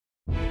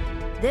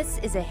This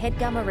is a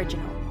HeadGum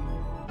original.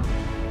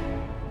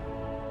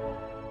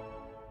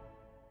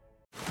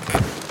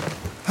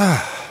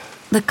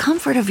 The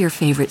comfort of your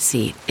favorite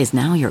seat is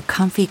now your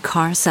comfy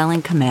car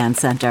selling command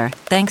center,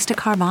 thanks to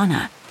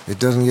Carvana. It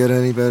doesn't get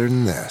any better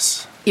than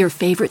this. Your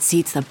favorite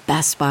seat's the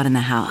best spot in the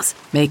house.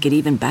 Make it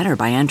even better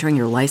by entering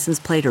your license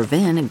plate or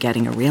VIN and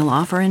getting a real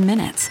offer in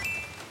minutes.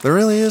 There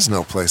really is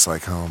no place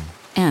like home.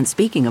 And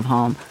speaking of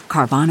home,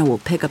 Carvana will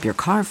pick up your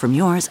car from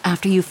yours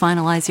after you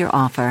finalize your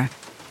offer.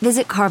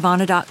 Visit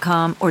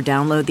Carvana.com or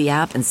download the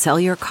app and sell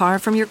your car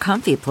from your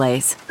comfy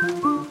place.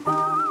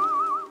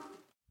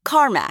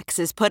 CarMax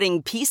is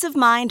putting peace of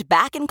mind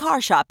back in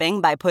car shopping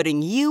by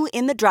putting you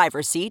in the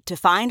driver's seat to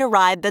find a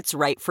ride that's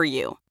right for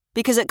you.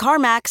 Because at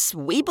CarMax,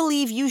 we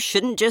believe you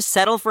shouldn't just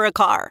settle for a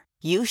car.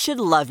 You should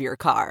love your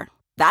car.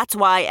 That's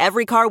why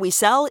every car we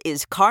sell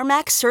is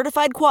CarMax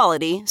certified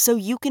quality, so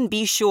you can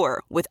be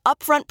sure with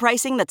upfront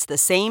pricing that's the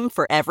same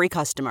for every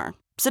customer.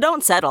 So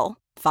don't settle.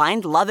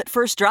 Find love at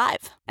first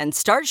drive and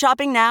start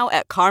shopping now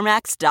at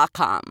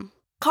CarMax.com.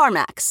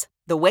 CarMax,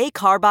 the way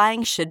car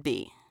buying should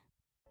be.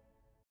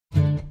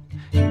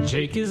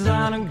 Jake is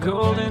on a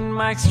golden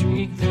mic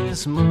streak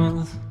this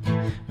month.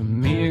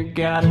 Amir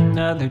got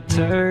another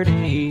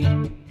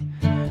 30.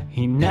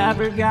 He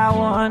never got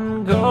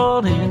one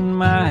golden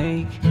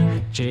mic.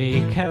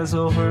 Jake has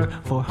over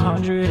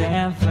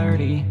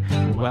 430.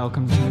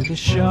 Welcome to the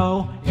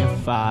show,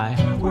 if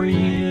I were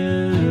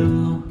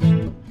you.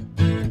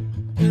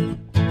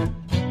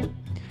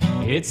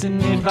 It's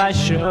an advice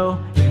show,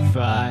 if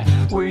I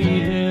were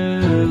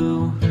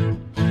you.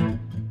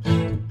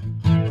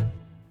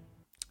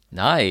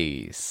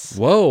 Nice.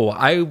 Whoa,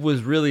 I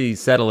was really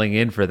settling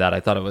in for that. I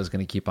thought it was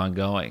going to keep on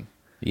going.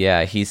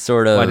 Yeah, he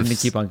sort of... Why didn't he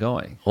keep on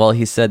going? Well,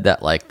 he said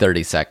that like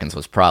 30 seconds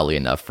was probably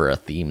enough for a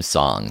theme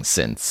song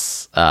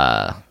since,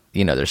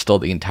 there's still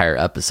the entire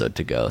episode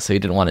to go. So he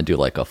didn't want to do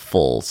like a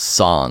full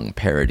song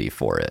parody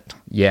for it.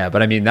 Yeah,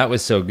 but I mean, that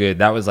was so good.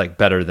 That was like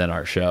better than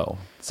our show.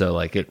 So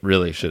like it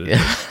really should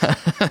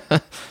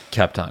have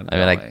kept on going. I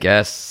mean, I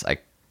guess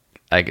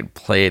I could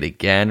play it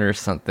again or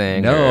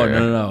something.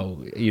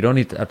 No. You don't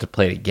need to have to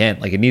play it again.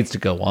 Like, it needs to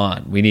go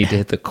on. We need to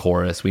hit the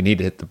chorus. We need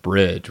to hit the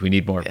bridge. We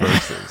need more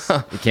verses.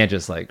 We can't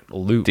just like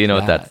loop. Do you know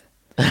that.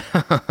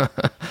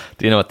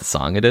 Do you know what the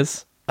song it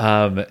is?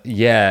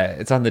 Yeah,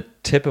 it's on the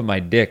tip of my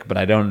dick, but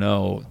I don't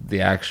know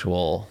the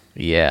actual.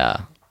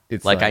 Yeah.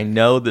 It's like I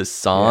know the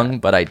song,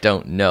 but I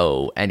don't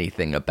know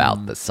anything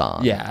about the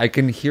song. Yeah, I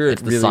can hear it.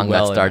 It's really the song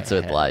well that starts in my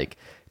with head. like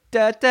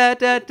da da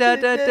da da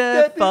da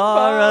da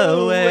far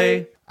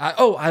away.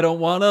 I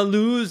don't want to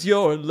lose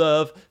your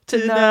love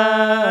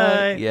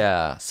tonight.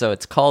 Yeah, so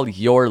it's called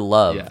Your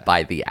Love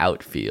by The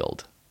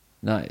Outfield.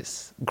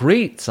 Nice.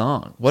 Great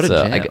song. What a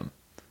jam.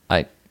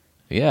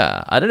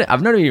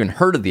 I've never even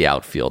heard of The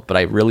Outfield, but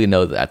I really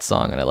know that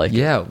song and I like it.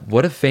 Yeah,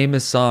 what a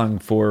famous song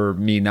for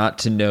me not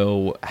to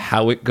know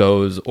how it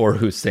goes or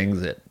who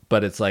sings it,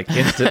 but it's like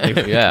instantly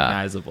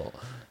recognizable.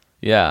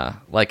 Yeah,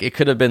 like it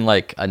could have been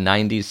like a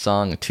 90s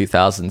song, a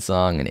 2000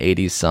 song, an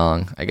 80s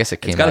song. I guess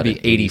it came out in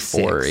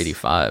 84 or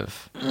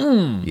 85.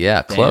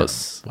 Yeah,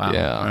 close. Wow.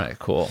 Yeah. All right,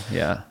 cool.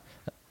 Yeah.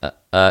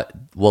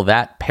 Well,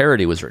 that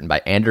parody was written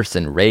by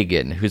Anderson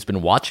Reagan, who's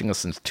been watching us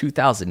since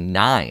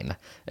 2009.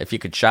 If you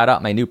could shout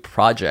out my new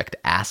project,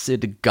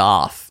 Acid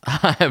Goth.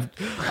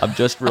 I've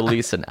just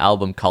released an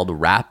album called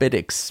Rapid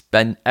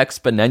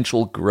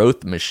Exponential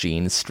Growth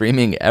Machine,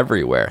 streaming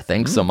everywhere.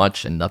 Thanks so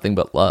much and nothing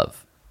but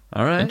love.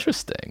 All right.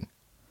 Interesting.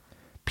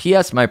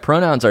 P.S. My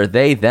pronouns are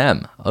they,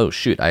 them. Oh,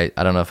 shoot. I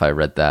don't know if I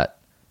read that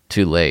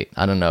too late.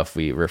 I don't know if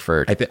we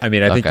referred. I think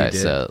you did.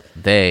 So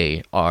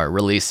they are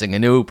releasing a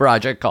new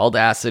project called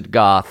Acid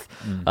Goth,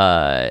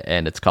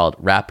 and it's called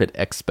Rapid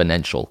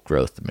Exponential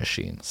Growth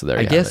Machine. So there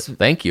you have it.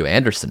 Thank you,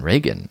 Anderson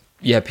Reagan.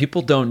 Yeah,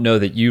 people don't know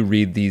that you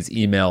read these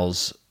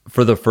emails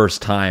for the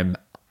first time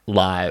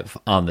live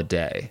on the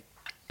day.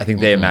 I think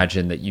they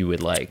imagine that you would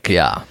take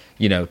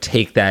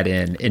that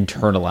in,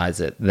 internalize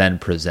it, then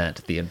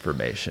present the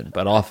information.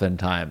 But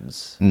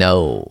oftentimes,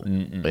 no,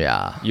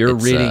 you're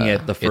reading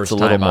it the first time. It's a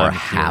little more I'm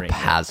hearing it.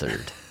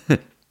 haphazard.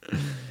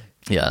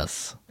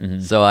 Yes.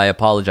 So I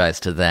apologize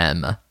to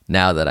them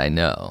now that I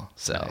know.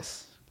 So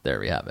there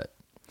we have it.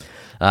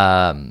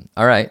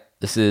 All right.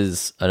 This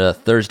is a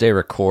Thursday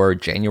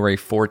record, January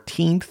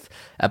 14th.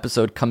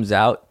 Episode comes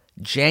out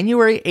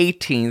January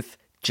 18th.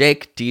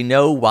 Jake, do you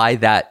know why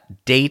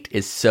that date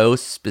is so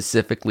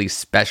specifically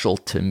special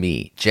to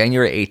me?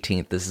 January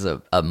 18th, this is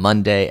a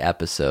Monday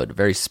episode, a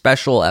very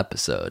special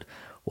episode.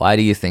 Why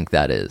do you think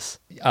that is?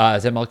 It's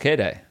MLK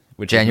Day.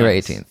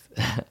 January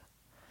 18th.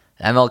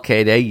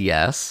 MLK Day,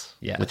 yes.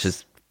 Which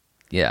is,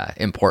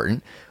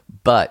 important.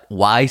 But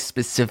why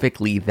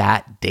specifically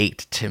that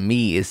date? To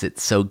me, is it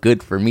so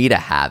good for me to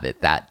have it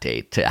that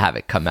date, to have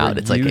it come out?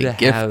 It's like a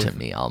gift to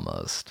me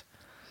almost.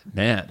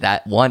 Man,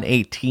 that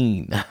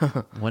 118.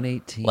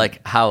 118.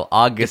 Like how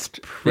August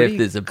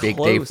 5th is a big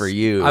day for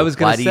you. I was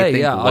going to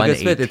say,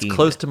 August 5th. It's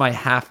close to my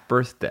half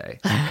birthday.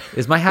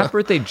 Is my half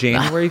birthday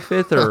January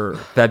 5th or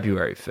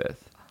February 5th?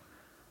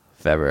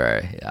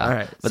 February. Yeah. All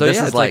right. But So, this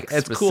yeah, is it's like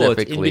it's cool.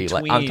 It's in specifically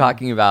like I'm between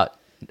talking about.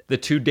 the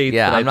 2 dates.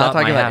 Yeah, that I'm not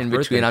thought talking my about in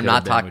half-birthday between. I'm could not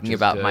have been, talking which is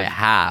about good. my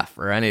half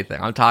or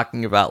anything. I'm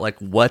talking about like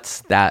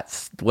what's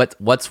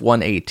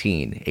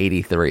 118,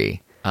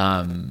 83.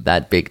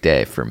 That big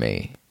day for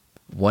me.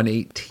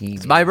 118.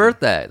 It's my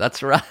birthday.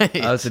 That's right.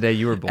 Oh, it's the day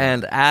you were born.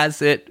 And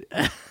as it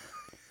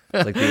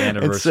Like the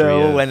anniversary. and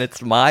so of when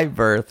it's my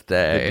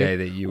birthday, the day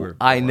that you were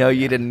I know born,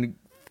 you yeah. didn't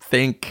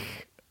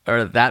think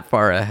or that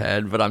far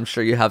ahead, but I'm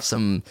sure you have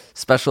some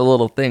special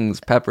little things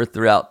peppered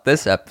throughout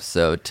this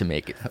episode to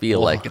make it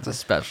feel like it's a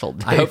special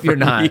day. I hope you're for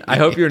not. me. I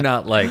hope you're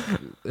not like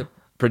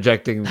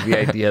projecting the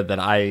idea that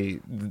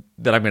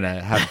I'm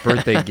gonna have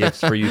birthday gifts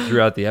for you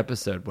throughout the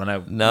episode. When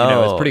it's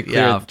pretty clear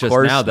yeah, of just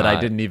course now that I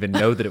not. didn't even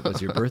know that it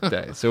was your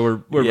birthday.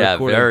 So we're Yeah,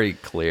 recording. very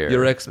clear.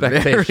 Your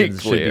expectations Very should be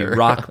clear.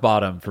 rock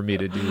bottom for me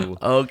to do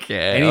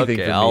Okay,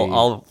 anything okay. for me.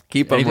 I'll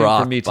keep them anything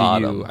rock for me to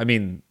bottom. you. I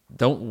mean,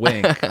 don't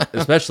wink,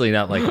 especially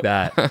not like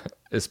that.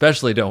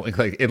 Especially don't wink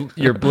like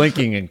you're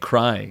blinking and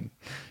crying.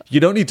 You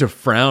don't need to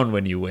frown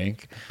when you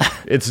wink.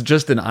 It's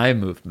just an eye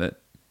movement.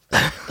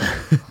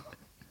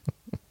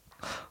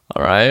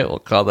 All right, we'll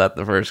call that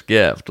the first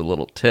gift, a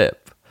little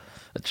tip,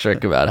 a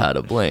trick about how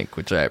to blink,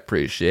 which I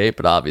appreciate,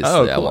 but obviously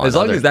Oh, I cool. want As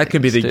long other as that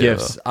can be the things, too.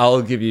 gifts,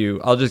 I'll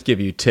just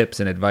give you tips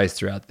and advice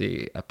throughout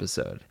the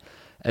episode.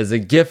 As a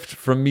gift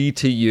from me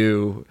to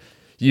you,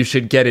 you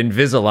should get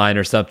Invisalign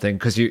or something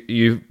because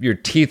your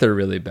teeth are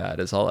really bad.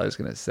 Is all I was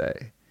gonna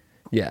say.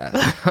 Yeah,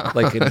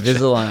 like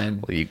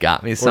Invisalign. Well, you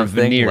got me or something.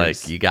 veneers.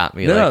 Like you got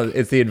me. No, like,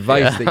 it's the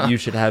advice that you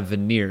should have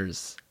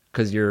veneers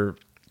because your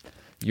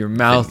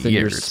mouth and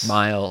your Veneers.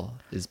 smile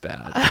is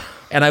bad.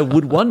 And I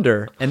would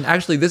wonder, and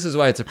actually this is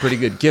why it's a pretty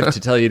good gift to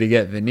tell you to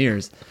get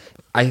veneers.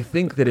 I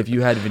think that if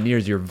you had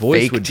veneers, your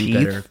voice Fake would be teeth?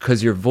 better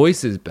because your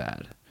voice is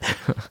bad.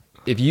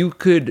 If you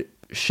could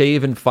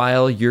shave and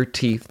file your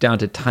teeth down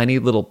to tiny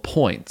little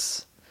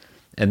points,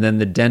 and then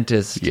the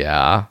dentist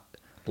yeah.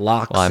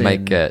 locks Well, I might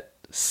in get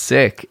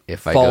sick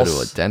if I go to a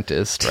false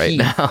dentist right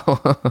teeth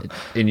now.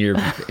 in your,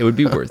 it would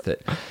be worth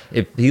it.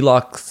 If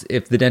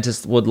the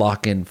dentist would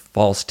lock in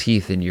false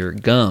teeth in your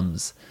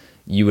gums,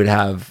 you would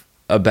have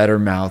a better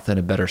mouth and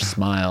a better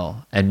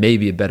smile and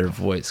maybe a better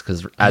voice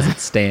because as it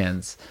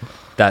stands,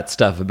 that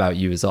stuff about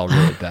you is all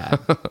really bad.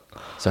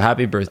 So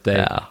happy birthday.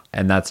 Yeah.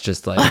 And that's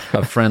just like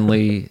a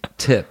friendly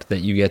tip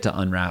that you get to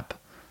unwrap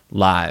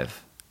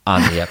live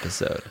on the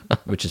episode,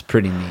 which is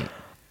pretty neat.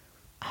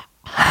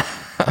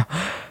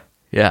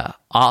 Yeah.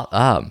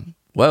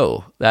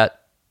 Whoa.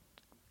 That.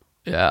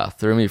 Yeah.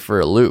 Threw me for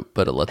a loop.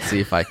 But let's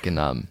see if I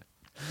can.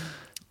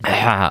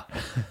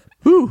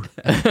 Woo.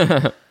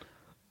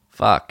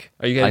 Fuck.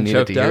 Are you I getting needed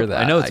choked to hear up?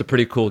 that. I know it's a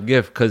pretty cool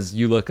gift because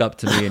you look up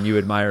to me and you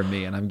admire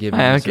me, and I'm giving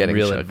I am you some getting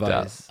real choked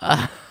up. advice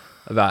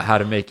about how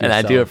to make and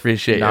yourself I do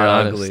appreciate your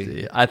not honesty.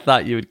 ugly. I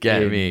thought you would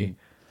get in- me.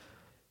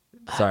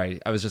 Sorry,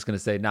 I was just gonna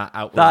say not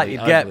outwardly Thought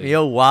you'd get ugly. me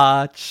a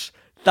watch.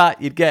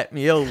 Thought you'd get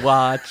me a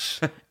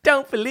watch.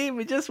 Don't believe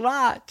me, just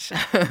watch.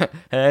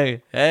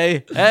 Hey.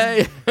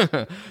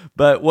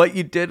 But what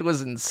you did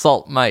was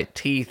insult my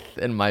teeth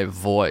and my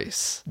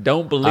voice.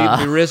 Don't believe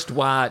my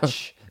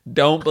wristwatch.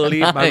 Don't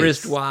believe my Nice.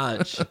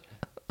 wristwatch.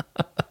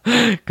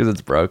 Because it's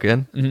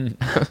broken.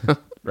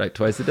 Right,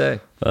 twice a day.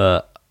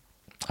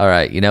 All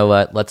right, you know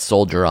what? Let's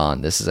soldier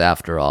on. This is,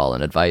 after all,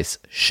 an advice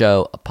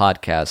show, a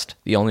podcast,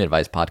 the only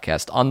advice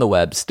podcast on the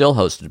web, still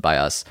hosted by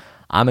us.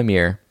 I'm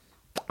Amir.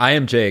 I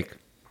am Jake.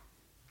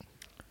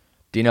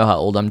 Do you know how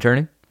old I'm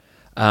turning?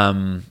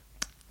 Are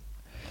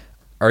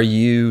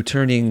you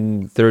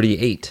turning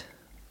 38?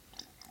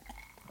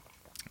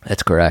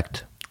 That's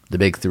correct. The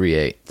big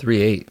 3-8.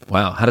 38.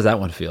 Wow, how does that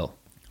one feel?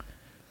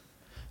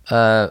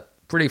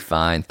 Pretty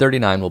fine.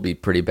 39 will be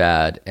pretty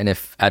bad. And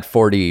if at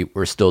 40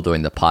 we're still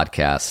doing the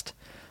podcast,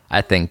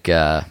 I think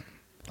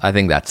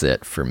that's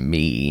it for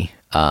me,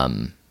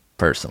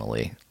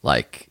 personally.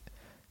 Like,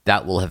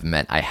 that will have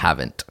meant I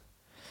haven't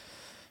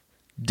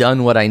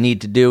done what I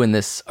need to do in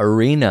this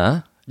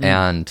arena,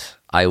 and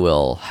I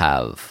will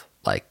have,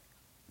 like,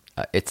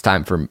 it's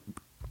time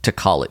to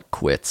call it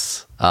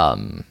quits.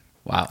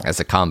 Wow. As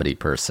a comedy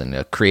person,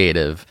 a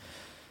creative,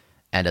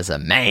 and as a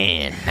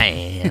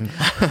man.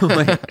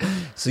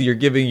 So you're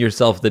giving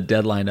yourself the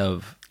deadline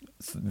of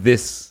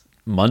this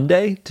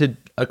Monday to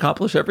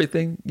accomplish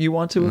everything you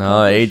want to No,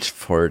 accomplish? age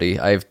 40.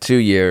 I have 2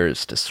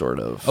 years to sort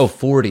of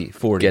 40,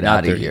 get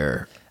not out of 30.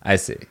 I I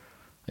see.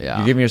 Yeah.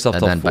 You're giving yourself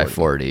and till then 40. by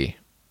 40.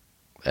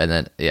 And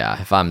then,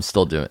 yeah, if I'm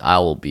still doing, I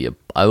will be a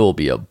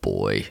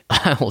boy.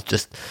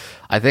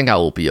 I think I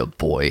will be a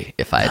boy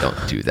if I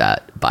don't do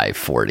that by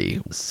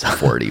 40,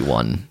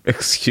 41.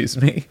 Excuse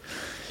me?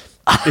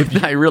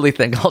 I really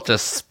think I'll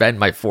just spend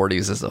my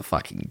 40s as a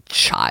fucking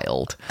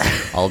child.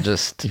 I'll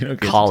just You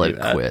don't get call to do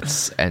it that.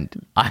 quits.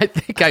 And I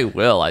think I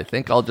will. I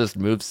think I'll just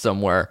move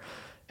somewhere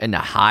and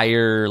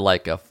hire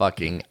like a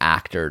fucking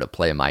actor to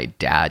play my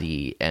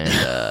daddy and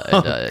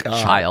a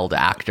child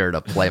actor to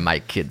play my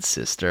kid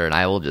sister. And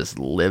I will just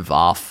live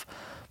off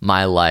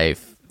my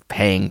life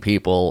paying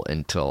people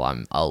until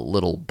I'm a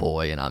little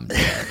boy and I'm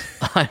dead.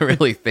 I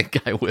really think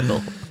I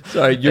will.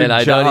 Sorry, your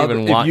and job, I don't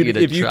even want you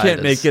to if you try can't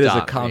to make it as a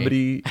stop me.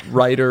 comedy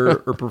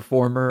writer or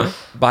performer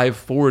by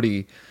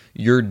 40,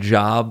 your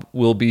job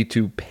will be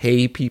to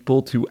pay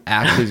people to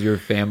act as your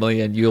family,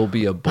 and you'll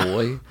be a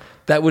boy.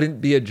 That wouldn't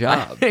be a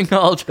job.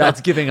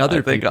 That's giving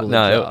other people a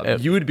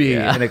job. You would be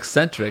an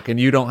eccentric, and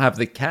you don't have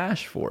the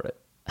cash for it.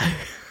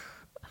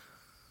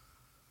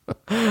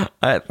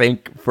 I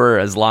think for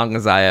as long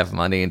as I have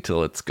money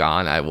until it's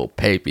gone, I will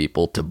pay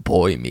people to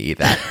boy me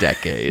that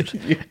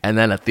decade. And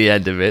then at the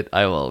end of it,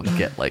 I will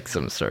get like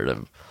some sort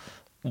of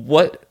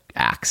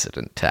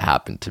accident to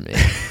happen to me.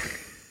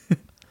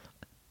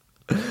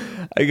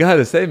 I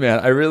gotta say, man,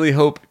 I really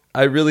hope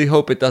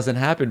it doesn't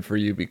happen for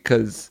you,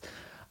 because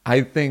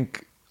I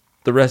think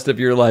the rest of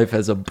your life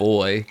as a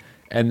boy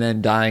and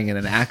then dying in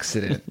an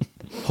accident,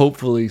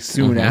 hopefully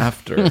soon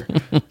after,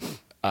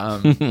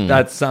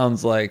 that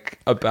sounds like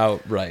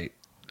about right,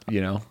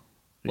 you know?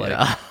 Like,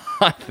 yeah,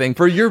 I think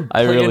for your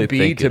plan really B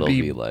think to it'll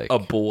be like a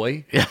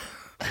boy. Yeah.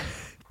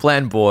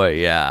 Plan boy,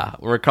 yeah.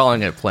 We're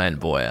calling it plan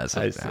boy as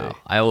of I now. see.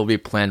 I will be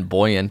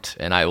flamboyant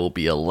and I will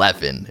be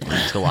 11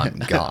 until I'm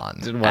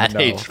gone at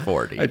age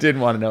 40. I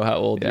didn't want to know how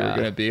old you were Yeah.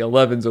 going to be.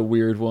 11's a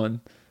weird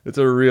one. It's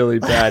a really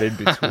bad in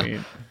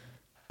between.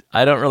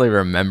 I don't really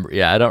remember.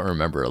 Yeah, I don't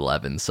remember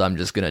 11, so I'm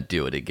just going to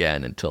do it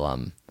again until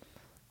I'm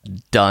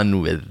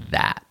done with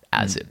that,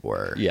 as it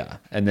were. Yeah,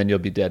 and then you'll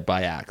be dead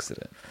by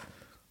accident.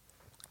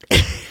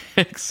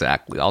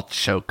 Exactly. I'll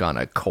choke on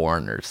a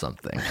corn or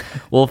something.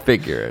 We'll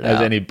figure it As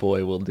out. any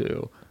boy will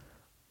do.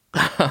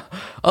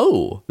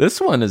 Oh,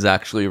 this one is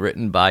actually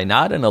written by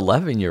not an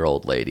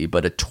 11-year-old lady,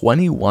 but a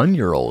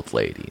 21-year-old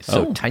lady.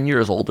 So 10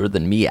 years older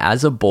than me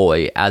as a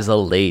boy, as a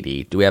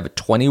lady. Do we have a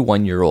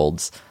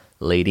 21-year-old's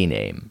lady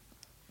name?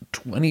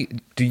 20.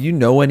 Do you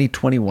know any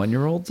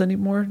 21-year-olds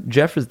anymore?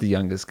 Jeff is the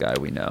youngest guy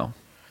we know.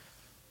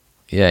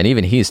 Yeah, and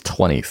even he's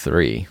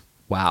 23.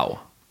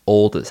 Wow.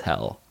 Old as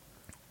hell.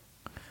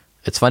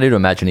 It's funny to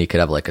imagine he could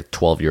have like a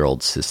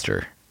 12-year-old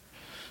sister.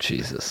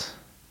 Jesus.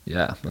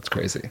 Yeah, that's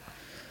crazy.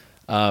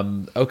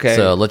 Okay.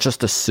 So let's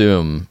just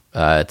assume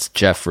it's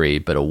Jeffrey,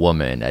 but a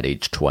woman at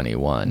age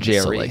 21.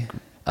 Jerry.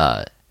 So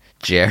like,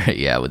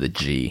 Jerry, yeah, with a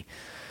G,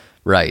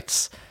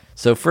 writes.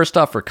 So first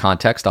off, for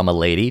context, I'm a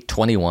lady,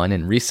 21,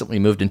 and recently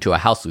moved into a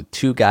house with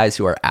two guys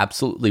who are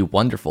absolutely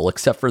wonderful,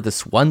 except for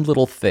this one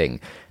little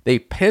thing. They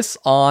piss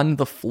on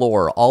the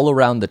floor all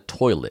around the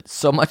toilet,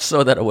 so much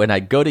so that when I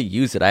go to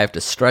use it, I have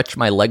to stretch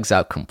my legs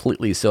out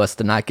completely so as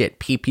to not get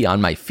pee-pee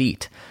on my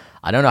feet.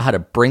 I don't know how to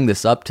bring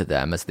this up to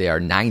them as they are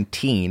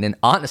 19 and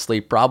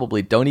honestly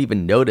probably don't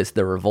even notice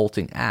their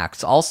revolting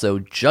acts. Also,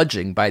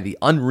 judging by the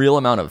unreal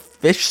amount of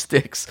fish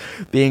sticks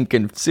being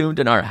consumed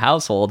in our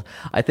household,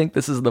 I think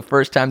this is the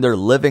first time they're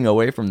living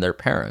away from their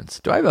parents.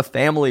 Do I have a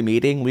family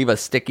meeting, leave a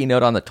sticky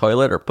note on the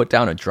toilet, or put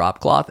down a drop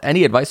cloth?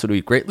 Any advice would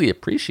be greatly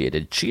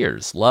appreciated.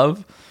 Cheers.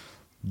 Love,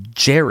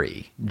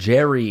 Jerry.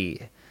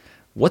 Jerry.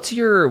 What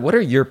are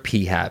your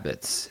pee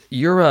habits?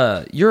 You're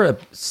a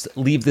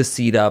leave the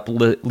seat up,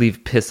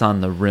 leave piss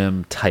on the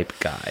rim type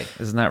guy.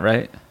 Isn't that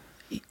right?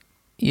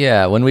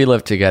 Yeah, when we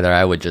lived together,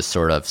 I would just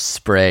sort of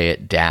spray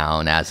it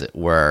down, as it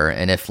were.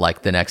 And if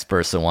like the next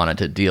person wanted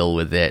to deal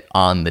with it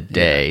on the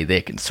day,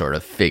 they can sort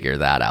of figure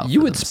that out.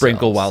 You would themselves.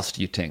 sprinkle whilst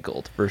you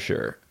tinkled, for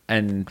sure.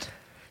 And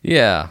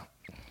yeah,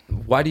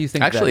 why do you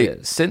think actually, that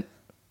is? since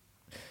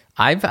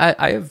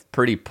I have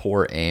pretty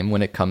poor aim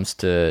when it comes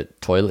to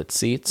toilet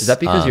seats. Is that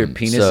because your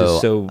penis is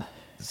so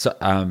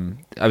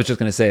I was just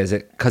going to say, is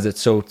it because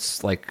it's so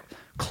like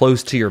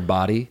close to your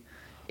body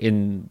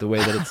in the way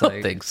that it's I like?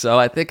 don't think so.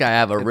 I think I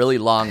have a really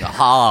long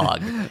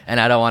hog, and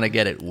I don't want to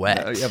get it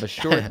wet. No, you have a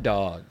short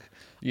dog.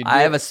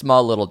 I have a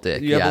small little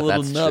dick. You have yeah, a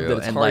little that's nub true. that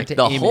it's and hard like to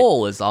the aim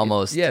hole is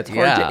almost it's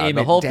hard to aim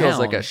the it hole feels down.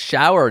 like a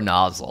shower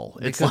nozzle.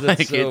 It's Because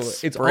like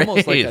it's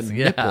almost like a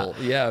nipple.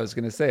 Yeah, I was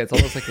gonna say it's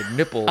almost like a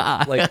nipple.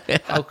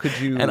 Like how could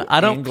you? And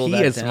I don't angle pee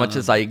that as much down?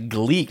 as I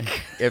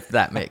gleek, if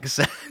that makes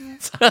sense.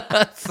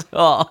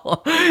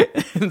 So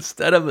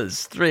instead of a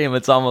stream,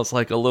 it's almost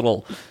like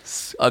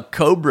a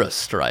cobra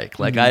strike.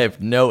 Like I have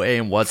no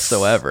aim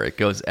whatsoever. It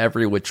goes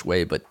every which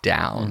way but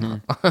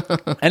down.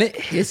 and it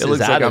hisses It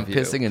looks out like I'm of you.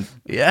 pissing in.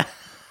 Yeah.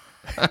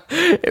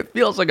 It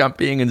feels like I'm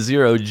peeing in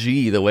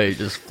 0G the way it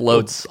just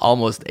floats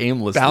almost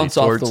aimlessly Bounce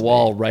off towards the me.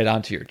 wall right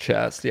onto your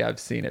chest. Yeah, I've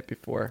seen it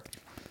before.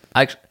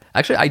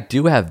 Actually, I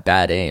do have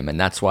bad aim, and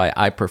that's why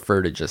I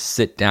prefer to just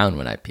sit down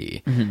when I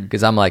pee.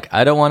 Because I'm like,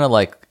 I don't want to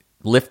like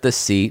lift the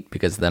seat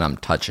because then I'm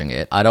touching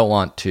it. I don't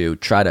want to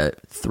try to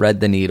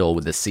thread the needle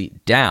with the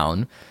seat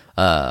down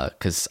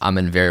because I'm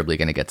invariably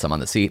going to get some on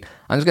the seat.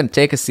 I'm just going to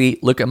take a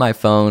seat, look at my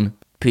phone,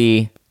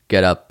 pee,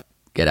 get up,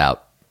 get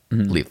out,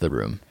 leave the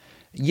room.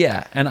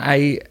 Yeah, and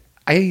I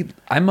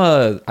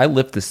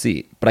lift the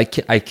seat, but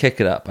I kick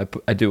it up.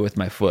 I do it with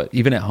my foot,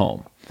 even at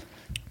home.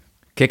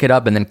 Kick it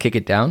up and then kick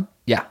it down?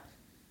 Yeah.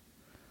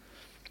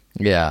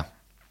 Yeah.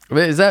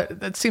 Is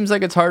that seems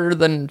like it's harder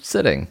than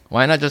sitting.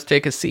 Why not just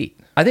take a seat?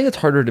 I think it's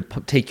harder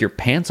to take your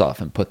pants off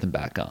and put them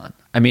back on.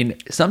 I mean,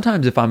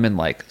 sometimes if I'm in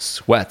like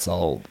sweats,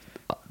 I'll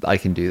I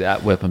can do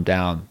that. Whip them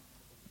down,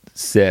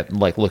 sit,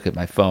 like look at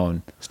my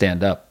phone,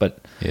 stand up. But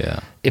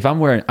if I'm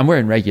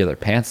wearing regular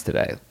pants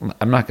today,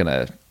 I'm not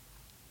gonna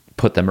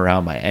put them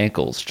around my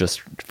ankles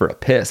just for a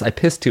piss. I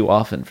piss too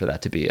often for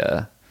that to be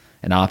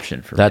an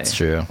option for me. That's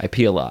true. I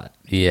pee a lot.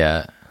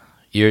 Yeah.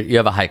 You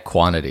have a high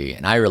quantity,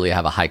 and I really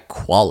have a high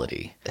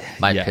quality.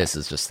 My piss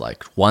is just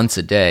like once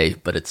a day,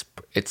 but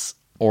it's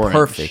Orange.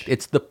 perfect.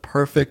 It's the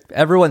perfect.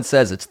 Everyone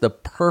says it's the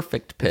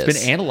perfect piss. It's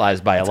been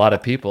analyzed by a lot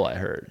of people, I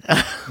heard,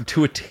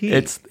 to a T.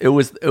 It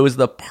was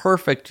the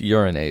perfect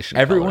urination.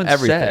 Everyone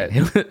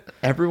color.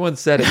 Everyone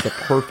said it's a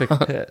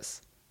perfect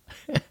piss.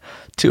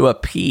 To a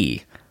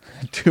P.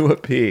 To a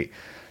P.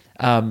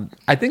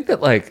 I think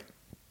that like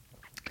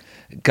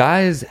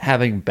guys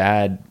having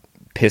bad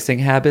pissing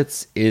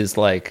habits is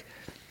like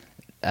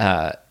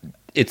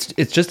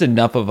it's just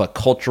enough of a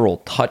cultural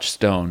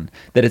touchstone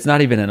that it's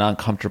not even an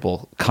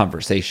uncomfortable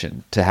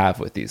conversation to have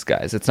with these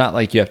guys. It's not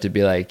like you have to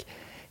be like,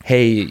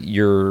 hey,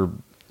 your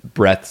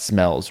breath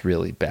smells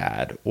really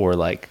bad, or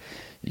like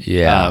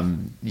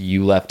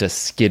you left a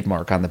skid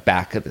mark on the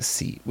back of the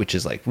seat, which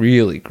is like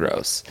really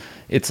gross.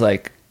 It's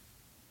like,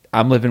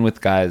 I'm living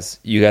with guys,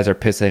 you guys are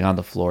pissing on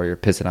the floor, you're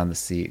pissing on the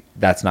seat.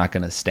 That's not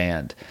going to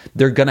stand.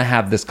 They're going to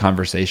have this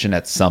conversation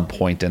at some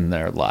point in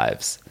their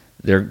lives.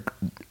 They're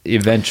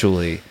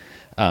eventually,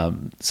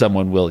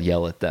 someone will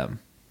yell at them,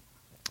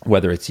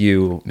 whether it's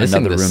you,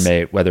 another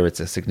roommate, whether it's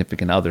a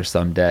significant other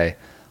someday.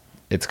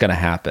 It's going to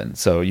happen.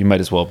 So you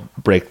might as well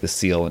break the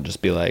seal and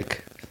just be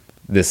like,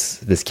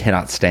 this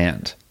cannot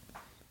stand.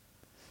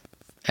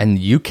 And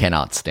you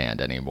cannot stand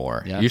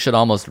anymore. Yeah. You should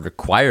almost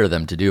require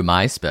them to do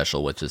my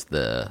special, which is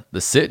the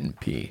sit and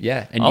pee.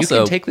 Yeah, and also,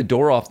 you can take the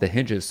door off the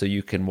hinges so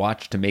you can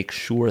watch to make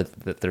sure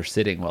that they're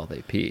sitting while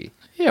they pee.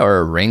 Yeah, or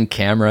a Ring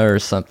camera or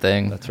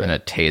something. That's right. And a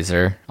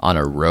taser on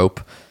a rope.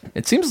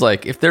 It seems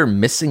like if they're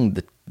missing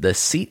the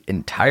seat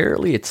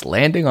entirely, it's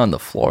landing on the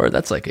floor.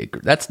 That's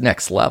that's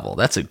next level.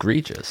 That's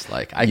egregious.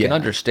 Like I can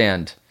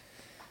understand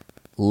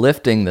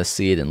lifting the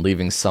seat and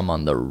leaving some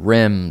on the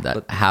rim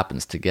that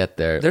happens to get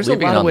there. There's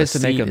leaving a lot of ways to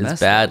make a mess.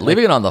 Bad.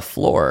 Leaving it on the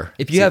floor.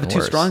 If you have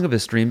too strong of a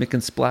stream, it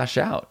can splash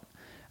out.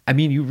 I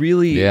mean, you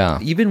really,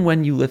 even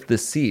when you lift the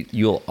seat,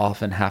 you'll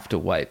often have to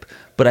wipe.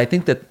 But I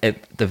think that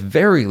at the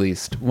very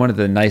least, one of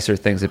the nicer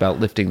things about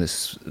lifting the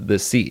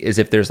seat is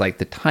if there's like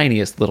the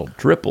tiniest little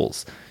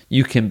dripples,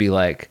 you can be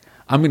like,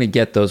 I'm going to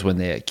get those when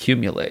they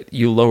accumulate.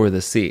 You lower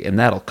the seat and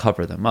that'll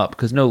cover them up,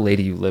 because no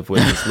lady you live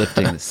with is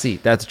lifting the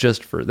seat. That's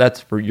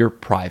for your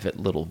private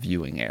little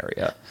viewing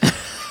area.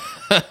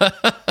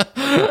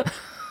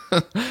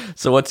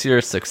 So what's your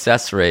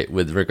success rate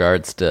with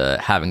regards to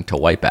having to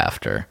wipe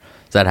after?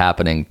 Is that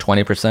happening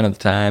 20% of the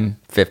time,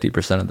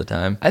 50% of the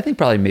time? I think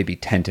probably maybe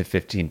 10 to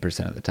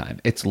 15% of the time.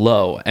 It's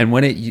low. And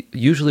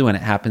usually when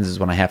it happens is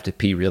when I have to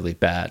pee really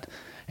bad.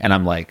 And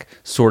I'm like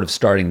sort of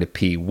starting to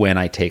pee when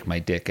I take my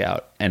dick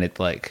out. And it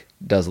like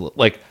does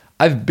like,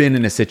 I've been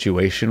in a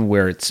situation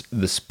where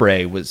the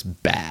spray was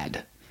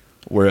bad,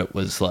 where it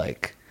was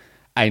like,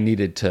 I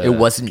needed to. It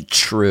wasn't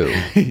true.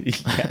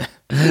 Yeah.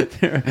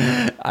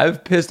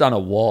 I've pissed on a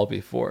wall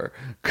before.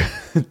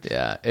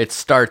 Yeah, it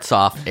starts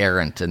off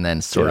errant and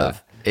then sort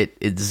of it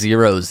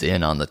zeroes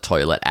in on the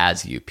toilet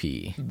as you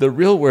pee. The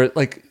real word,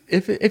 like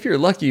if you're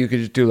lucky, you could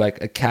just do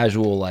like a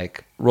casual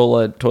like roll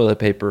of toilet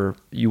paper,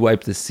 you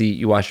wipe the seat,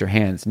 you wash your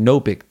hands, no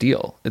big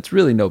deal. It's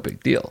really no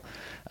big deal.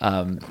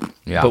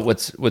 But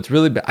what's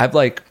really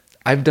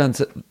I've done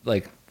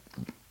like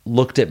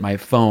looked at my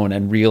phone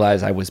and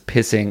realized I was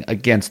pissing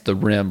against the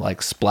rim,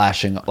 like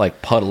splashing,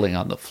 like puddling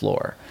on the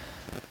floor.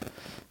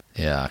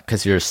 Yeah,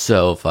 because you're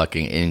so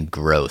fucking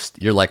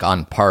engrossed. You're like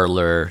on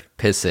Parlor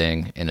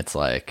pissing, and it's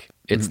like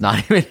it's not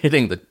even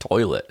hitting the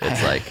toilet.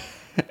 It's like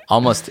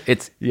almost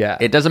it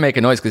doesn't make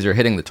a noise because you're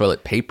hitting the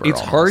toilet paper.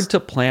 It's hard to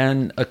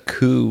plan a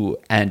coup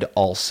and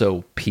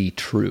also pee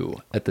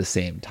true at the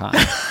same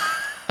time.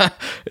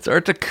 It's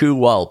hard to coo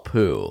while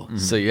poo.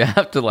 So you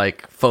have to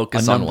like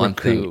focus on one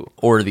thing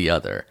or the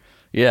other.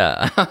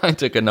 Yeah, I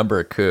took a number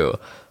of coup.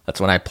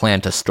 That's when I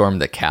planned to storm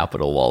the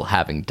Capitol while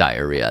having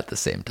diarrhea at the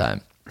same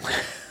time.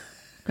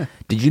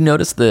 Did you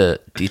notice the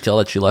detail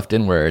that you left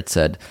in where it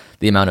said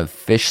the amount of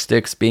fish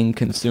sticks being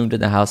consumed in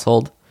the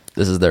household?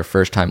 This is their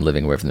first time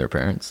living away from their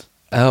parents.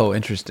 Oh,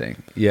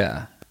 interesting.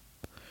 Yeah.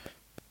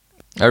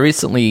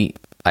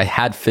 I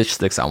had fish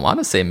sticks, I want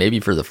to say maybe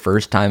for the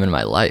first time in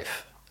my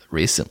life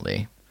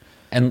recently.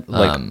 And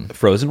like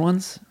frozen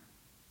ones?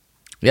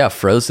 Yeah,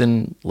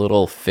 frozen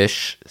little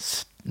fish.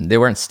 They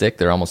weren't stick.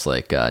 They're almost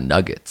like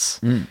nuggets.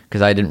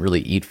 Because I didn't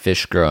really eat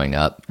fish growing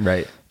up.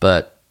 Right.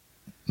 But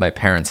my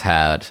parents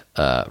had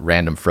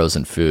random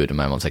frozen food, and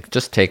my mom's like,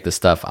 just take the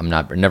stuff.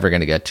 We're never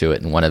going to get to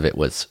it. And one of it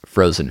was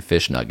frozen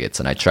fish nuggets.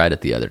 And I tried it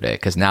the other day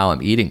because now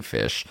I'm eating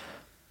fish,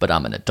 but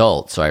I'm an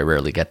adult, so I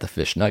rarely get the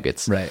fish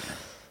nuggets. Right.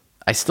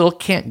 I still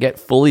can't get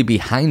fully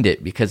behind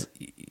it because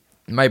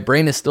my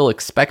brain is still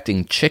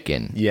expecting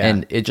chicken. Yeah.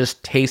 And it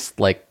just tastes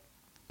like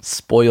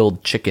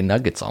spoiled chicken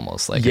nuggets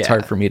almost. Like it's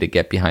hard for me to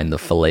get behind the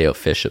filet of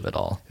fish of it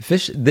all.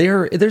 Fish,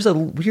 there's a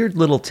weird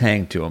little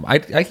tang to them. I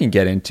can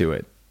get into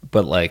it,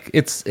 but like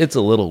it's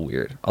a little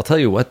weird. I'll tell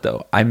you what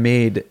though, I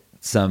made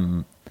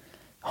some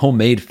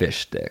homemade fish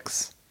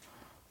sticks,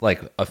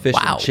 like a fish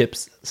and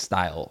chips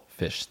style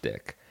fish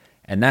stick,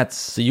 and that's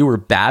so you were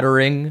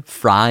battering,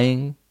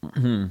 frying,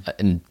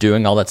 and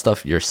doing all that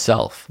stuff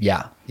yourself.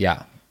 Yeah.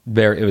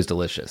 It was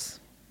delicious.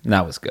 And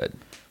that was good.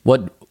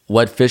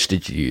 What fish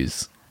did you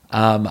use?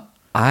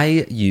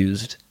 I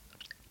used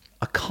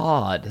a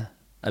cod.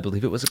 I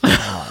believe it was a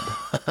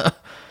cod.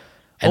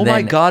 Oh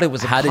my God, it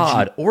was a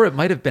cod. Or it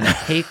might have been a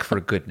hake, for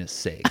goodness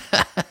sake.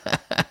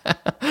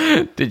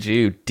 Did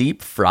you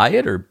deep fry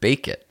it or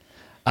bake it?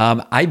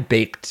 I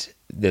baked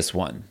this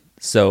one.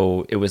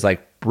 So it was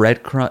like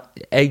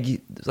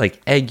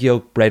egg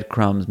yolk,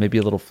 breadcrumbs, maybe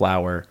a little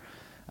flour.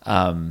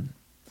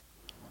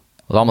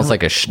 It was almost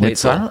like a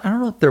schnitzel. I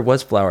don't know if there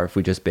was flour if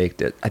we just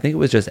baked it. I think it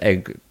was just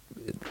egg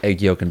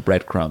yolk and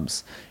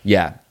breadcrumbs.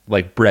 Yeah,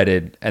 like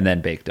breaded and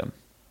then baked them.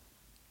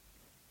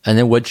 And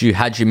then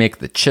how'd you make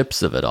the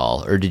chips of it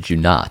all, or did you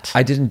not?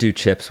 I didn't do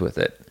chips with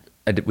it.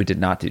 We did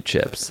not do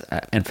chips.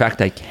 In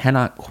fact, I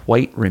cannot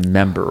quite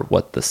remember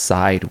what the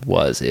side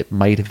was. It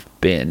might have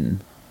been...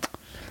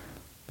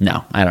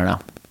 No, I don't know.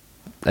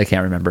 I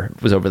can't remember.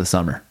 It was over the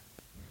summer.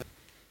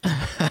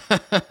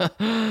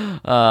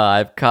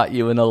 I've caught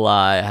you in a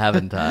lie,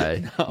 haven't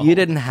I? No. You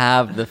didn't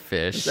have the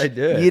fish. Yes, I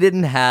did. You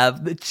didn't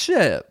have the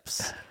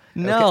chips.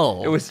 No,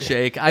 okay. It was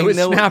Jake. I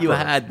know snapper. You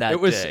had that. It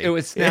was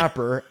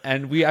snapper,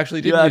 and we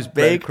actually didn't use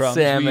baked breadcrumbs.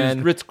 salmon. We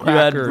used Ritz you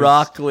had crackers,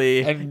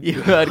 broccoli, and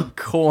you had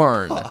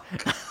corn.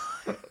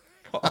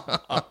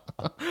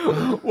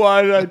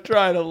 Why did I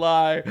try to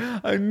lie?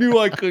 I knew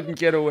I couldn't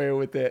get away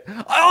with it.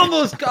 I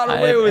almost got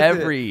away with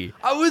it.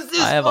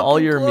 I have all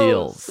your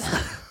close. meals.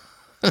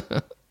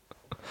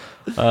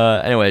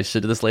 Anyway,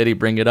 should this lady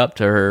bring it up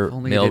to her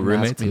male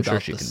roommates? I'm sure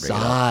she can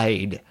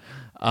bring it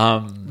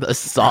up. The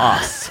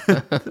sauce.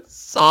 The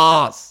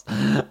sauce.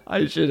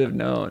 I should have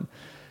known.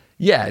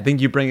 Yeah, I think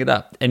you bring it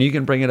up, and you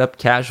can bring it up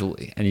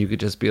casually, and you could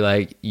just be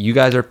like, you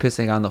guys are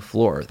pissing on the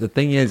floor. The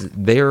thing is,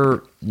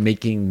 they're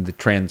making the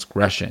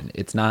transgression.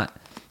 It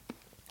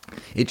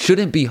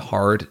shouldn't be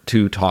hard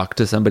to talk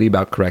to somebody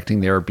about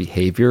correcting their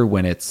behavior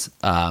when it's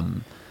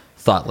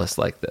thoughtless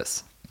like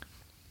this.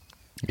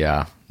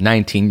 Yeah.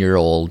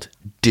 19-year-old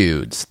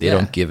dudes. They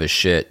don't give a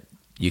shit.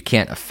 You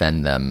can't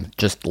offend them.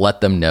 Just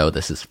let them know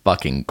this is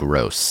fucking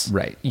gross.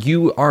 Right.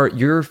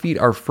 Your feet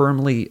are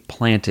firmly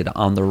planted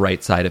on the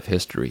right side of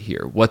history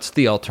here. What's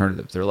the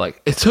alternative? They're like,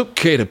 it's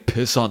okay to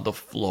piss on the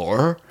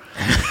floor.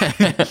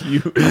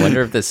 I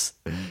wonder if this...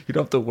 You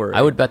don't have to worry.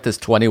 I would bet this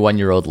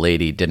 21-year-old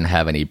lady didn't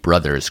have any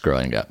brothers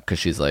growing up because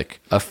she's like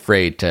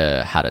afraid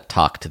to how to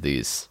talk to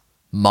these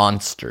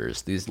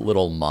monsters, these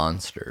little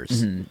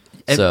monsters. Mm-hmm.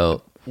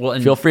 So...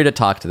 feel free to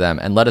talk to them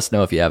and let us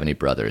know if you have any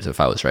brothers, if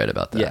I was right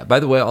about that. Yeah, by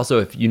the way,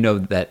 also, if you know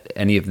that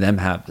any of them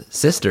have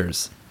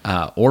sisters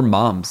or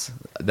moms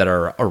that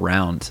are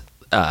around,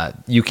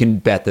 you can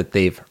bet that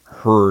they've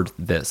heard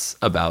this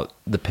about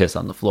the piss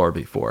on the floor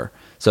before.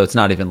 So it's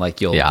not even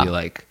like you'll be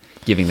like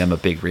giving them a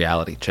big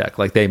reality check.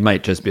 Like they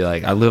might just be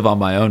like, I live on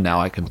my own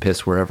now. I can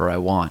piss wherever I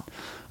want.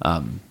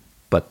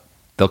 But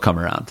they'll come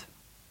around.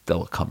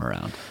 They'll come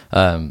around.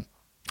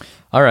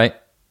 All right.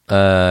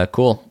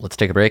 Cool. Let's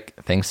take a break.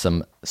 Thanks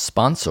some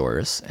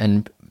sponsors,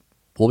 and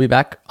we'll be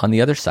back on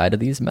the other side of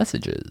these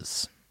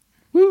messages.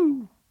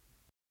 Woo!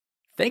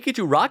 Thank you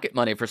to Rocket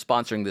Money for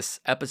sponsoring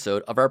this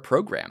episode of our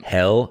program.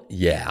 Hell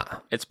yeah.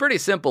 It's pretty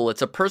simple.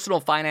 It's a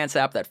personal finance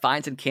app that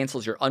finds and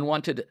cancels your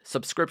unwanted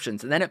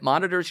subscriptions, and then it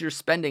monitors your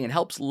spending and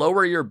helps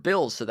lower your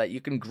bills so that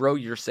you can grow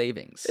your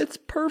savings. It's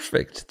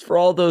perfect. It's for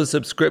all those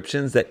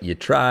subscriptions that you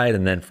tried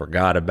and then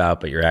forgot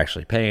about, but you're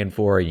actually paying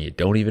for, and you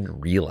don't even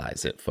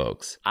realize it,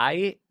 folks.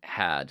 I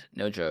had,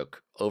 no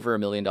joke, over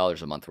 $1 million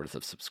a month worth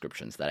of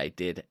subscriptions that I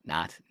did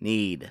not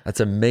need. That's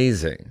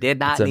amazing. Did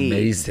not That's need.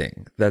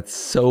 amazing. That's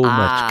so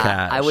much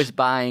cash. I was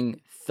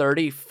buying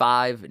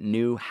 35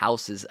 new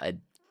houses a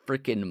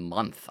freaking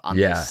month on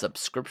this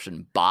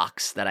subscription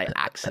box that I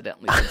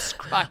accidentally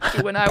subscribed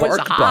to when I was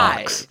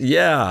high.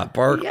 Yeah,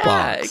 Bark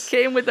Yeah, Box. it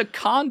came with the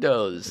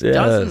condos, Yes.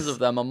 dozens of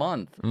them a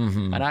month.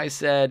 Mm-hmm. And I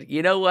said,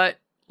 you know what?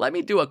 Let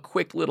me do a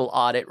quick little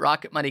audit.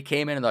 Rocket Money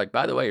came in and they're like,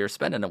 by the way, you're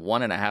spending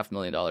 $1.5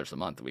 million a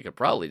month. We could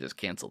probably just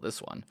cancel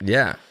this one.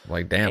 Yeah,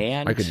 like damn,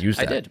 And I could use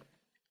that. I did.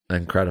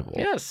 Incredible.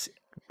 Yes.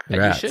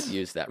 Congrats. And you should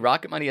use that.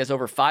 Rocket Money has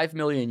over 5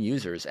 million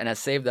users and has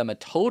saved them a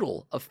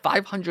total of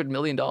 $500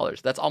 million.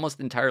 That's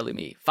almost entirely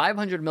me.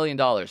 $500 million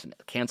in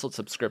canceled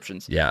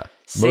subscriptions. Yeah,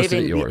 most of it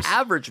saving yours. the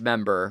average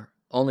member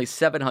only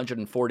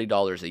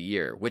 $740 a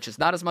year, which is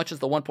not as much as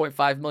the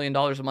 $1.5 million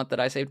a month that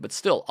I saved, but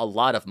still a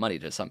lot of money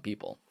to some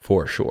people.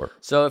 For sure.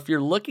 So if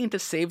you're looking to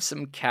save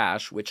some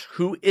cash, which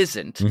who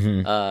isn't,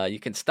 you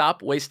can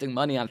stop wasting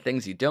money on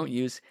things you don't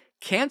use.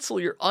 Cancel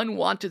your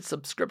unwanted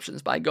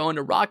subscriptions by going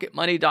to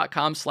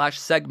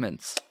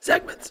rocketmoney.com/segments.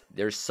 Segments.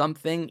 There's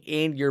something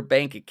in your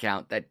bank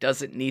account that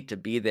doesn't need to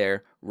be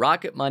there.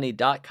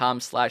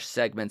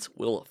 Rocketmoney.com/segments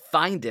will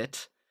find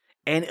it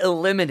and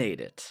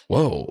eliminate it.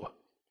 Whoa.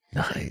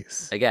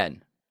 Nice.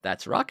 Again,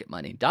 That's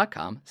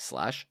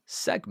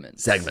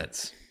rocketmoney.com/segments.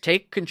 Segments.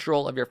 Take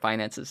control of your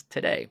finances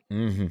today.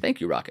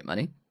 Thank you, Rocket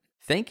Money.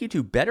 Thank you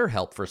to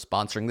BetterHelp for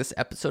sponsoring this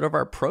episode of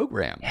our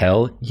program.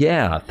 Hell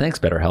yeah. Thanks,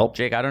 BetterHelp.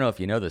 Jake, I don't know if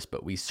you know this,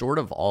 but we sort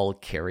of all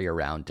carry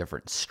around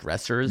different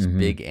stressors,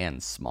 big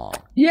and small.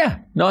 Yeah.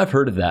 No, I've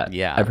heard of that.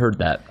 Yeah. I've heard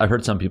that. I've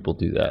heard some people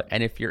do that.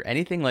 And if you're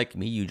anything like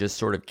me, you just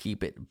sort of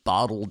keep it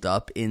bottled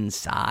up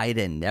inside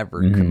and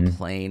never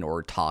complain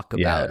or talk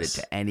about it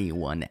to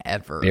anyone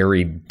ever.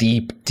 Very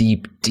deep,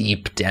 deep,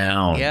 deep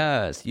down.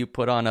 Yes, you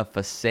put on a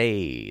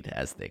facade,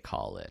 as they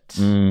call it.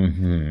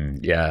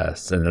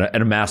 Yes. And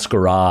a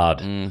masquerade.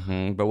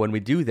 But when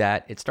we do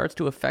that, it starts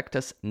to affect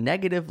us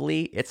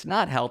negatively. It's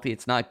not healthy.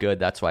 It's not good.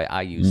 That's why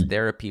I use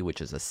therapy, which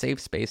is a safe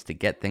space to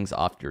get things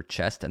off your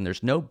chest. And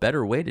there's no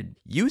better way to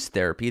use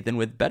therapy than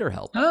with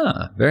BetterHelp.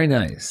 Ah, very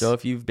nice. So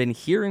if you've been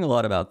hearing a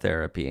lot about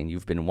therapy and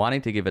you've been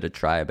wanting to give it a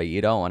try, but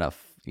you don't want to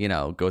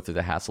go through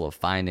the hassle of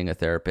finding a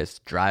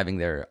therapist, driving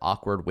their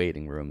awkward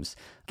waiting rooms,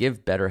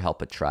 give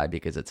BetterHelp a try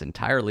because it's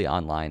entirely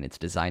online. It's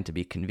designed to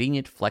be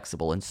convenient,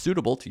 flexible, and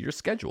suitable to your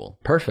schedule.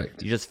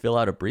 Perfect. You just fill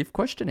out a brief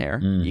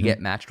questionnaire, you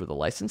get matched with a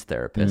licensed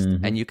therapist,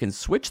 and you can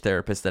switch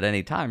therapists at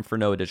any time for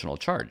no additional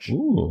charge.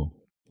 Ooh,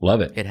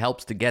 love it. It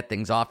helps to get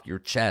things off your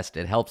chest.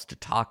 It helps to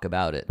talk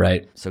about it.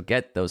 Right. So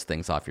get those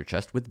things off your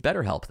chest with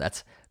BetterHelp.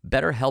 That's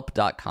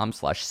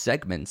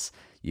betterhelp.com/segments.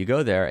 You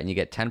go there and you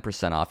get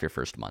 10% off your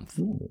first month.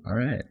 Ooh, all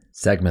right.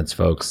 Segments,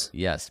 folks.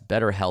 Yes,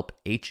 BetterHelp,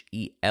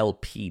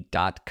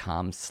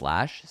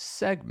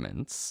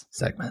 HELP.com/segments.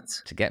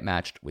 Segments. To get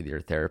matched with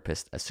your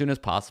therapist as soon as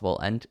possible.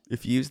 And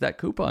if you use that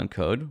coupon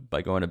code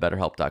by going to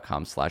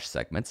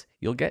betterhelp.com/segments,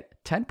 you'll get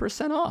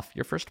 10% off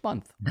your first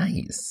month.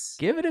 Nice.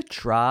 Give it a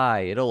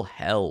try. It'll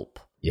help.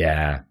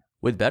 Yeah.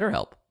 With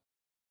BetterHelp.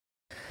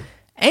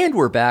 And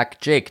we're back.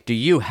 Jake, do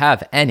you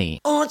have any?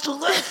 Oh, so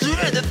let's do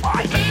the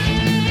fight.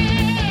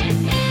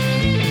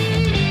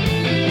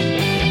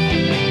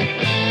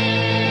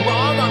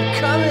 Mom, I'm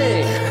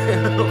coming.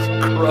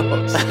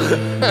 Gross.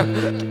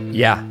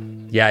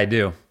 Yeah, I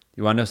do.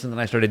 You want to know something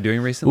I started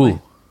doing recently?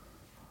 Ooh.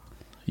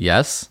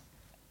 Yes?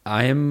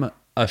 I'm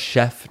a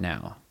chef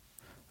now.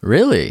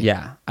 Really?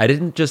 Yeah. I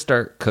didn't just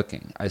start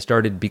cooking. I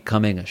started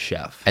becoming a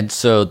chef. And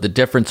so the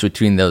difference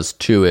between those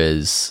two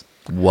is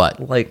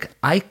what? Like,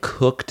 I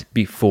cooked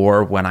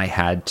before when I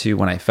had to,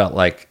 when I felt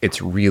like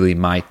it's really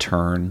my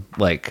turn.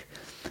 Like,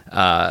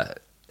 I'd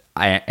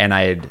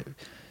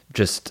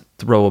just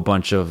throw a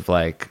bunch of,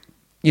 like,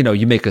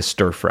 you make a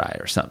stir fry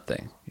or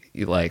something.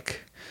 You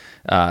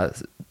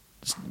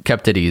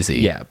kept it easy.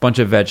 Yeah, a bunch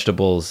of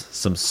vegetables,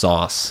 some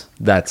sauce.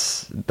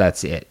 That's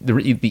it.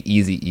 The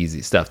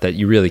easy stuff that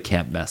you really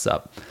can't mess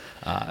up.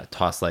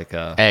 Toss like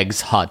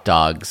eggs, hot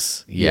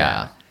dogs.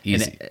 Yeah.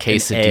 Easy.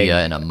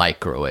 Quesadilla in a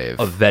microwave.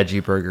 A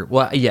veggie burger.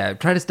 Well, yeah,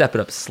 try to step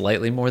it up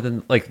slightly more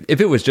than, like, if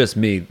it was just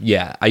me,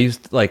 yeah. I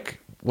used, like,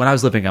 when I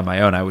was living on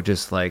my own, I would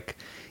just, like,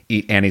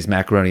 eat Annie's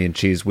macaroni and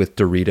cheese with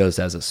Doritos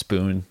as a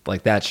spoon.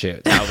 Like, that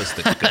shit, that was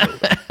the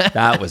goat.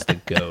 That was the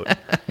goat.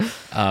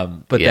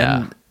 But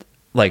then,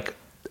 like,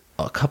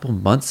 a couple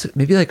months,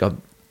 maybe like a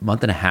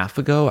month and a half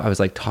ago, I was,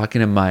 like,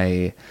 talking to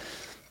my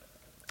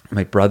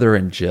brother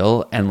and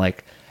Jill, and,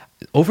 like,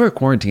 over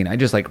quarantine, I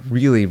just, like,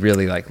 really,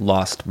 really, like,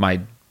 lost my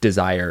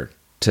desire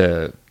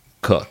to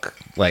cook.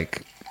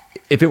 Like,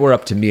 if it were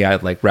up to me,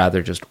 I'd, like,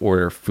 rather just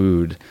order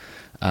food.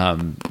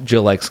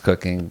 Jill likes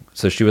cooking,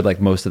 so she would,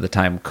 like, most of the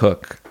time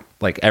cook,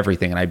 like,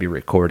 everything, and I'd be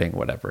recording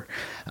whatever.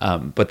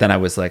 But then I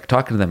was, like,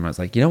 talking to them, and I was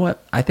like, you know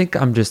what? I think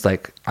I'm just,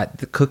 like,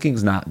 the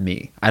cooking's not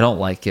me. I don't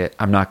like it.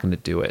 I'm not going to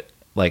do it.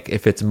 Like,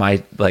 if it's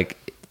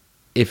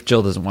if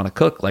Jill doesn't want to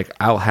cook, like,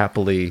 I'll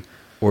happily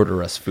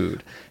order us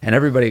food. And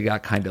everybody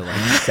got kind of,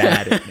 like,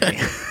 sad at me.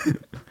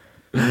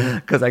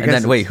 Because I guess.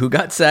 And then, wait, who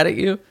got sad at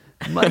you?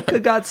 Micah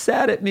got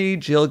sad at me.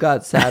 Jill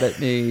got sad at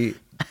me.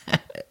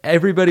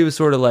 Everybody was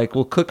sort of like,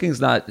 well,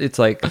 cooking's not, it's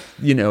like,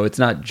 it's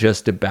not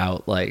just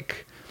about,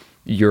 like,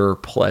 your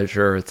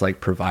pleasure. It's like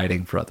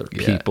providing for other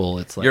people.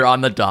 It's like, you're on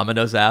the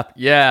Domino's app.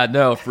 Yeah,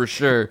 no, for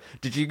sure.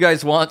 Did you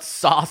guys want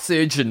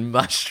sausage and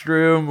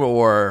mushroom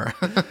or?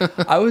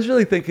 I was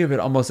really thinking of it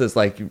almost as,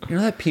 like,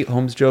 that Pete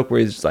Holmes joke where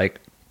he's just like,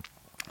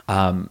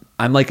 I'm,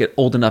 like,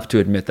 old enough to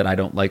admit that I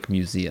don't like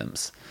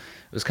museums.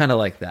 It was kind of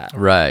like that.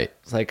 Right.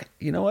 It's like,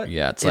 you know what?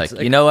 Yeah, it's like,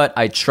 you know what?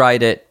 I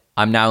tried it.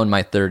 I'm now in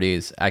my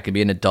 30s. I could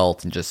be an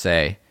adult and just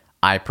say,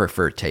 I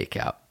prefer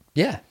takeout.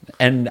 Yeah.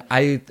 And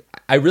I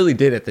really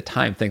did at the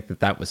time think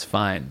that was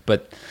fine.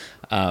 But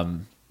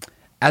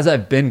as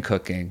I've been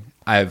cooking,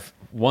 I've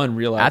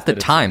realized at the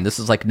time, this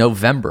is like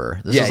November.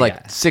 This is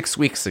like 6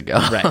 weeks ago.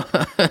 Right.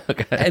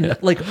 Okay. And,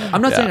 like,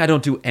 I'm not saying I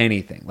don't do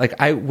anything. Like,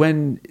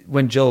 when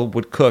Jill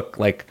would cook,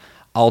 like,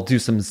 I'll do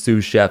some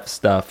sous chef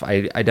stuff.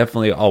 I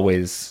definitely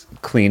always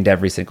cleaned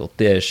every single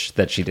dish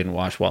that she didn't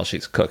wash while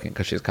she's cooking,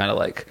 because she's kind of,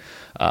 like,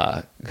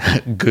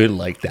 good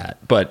like that.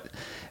 But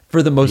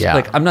for the most,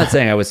 like, I'm not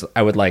saying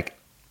I would like,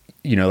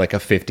 like a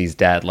 50s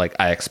dad, like,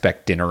 I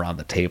expect dinner on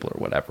the table or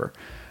whatever.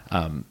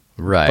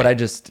 Right.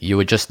 But you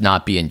would just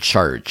not be in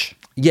charge.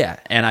 Yeah.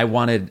 And I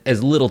wanted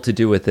as little to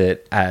do with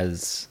it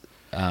as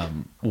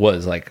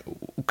was like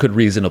could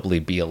reasonably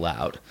be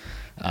allowed.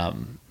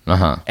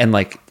 And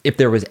like if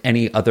there was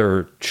any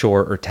other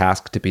chore or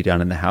task to be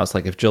done in the house,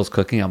 like if Jill's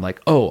cooking, I'm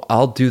like, oh,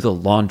 I'll do the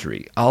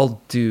laundry.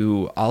 I'll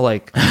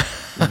like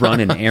run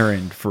an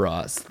errand for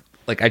us.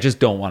 Like I just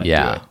don't want to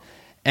do it.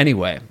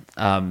 Anyway,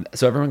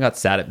 so everyone got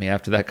sad at me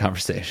after that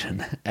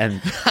conversation. And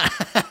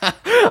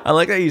I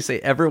like how you say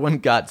everyone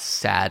got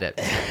sad at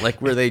me.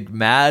 Like, were they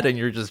mad and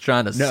you're just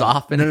trying to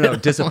soften it? No,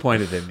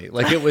 disappointed in me.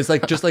 Like it was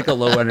like just like a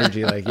low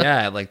energy, like,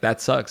 yeah, like that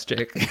sucks,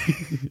 Jake.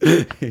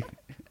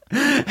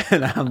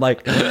 And I'm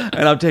like,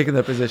 and I'm taking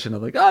the position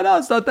of like, oh no,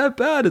 it's not that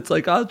bad. It's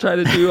like I'll try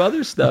to do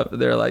other stuff.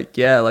 And they're like,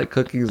 yeah, like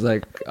cooking's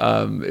like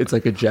it's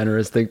like a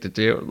generous thing to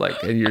do.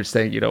 Like, and you're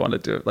saying you don't want to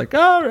do it. Like,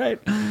 all right.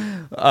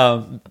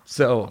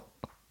 So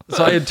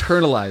I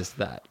internalized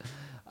that.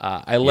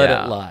 I let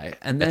it lie.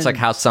 And then, it's like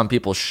how some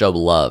people show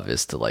love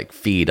is to like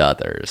feed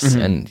others,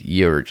 and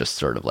you're just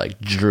sort of like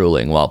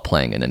drooling while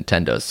playing a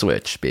Nintendo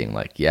Switch, being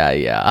like,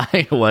 yeah,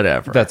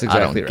 whatever. That's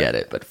exactly I don't right. get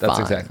it, but that's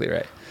fine. exactly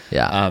right.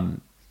 Yeah.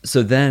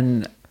 So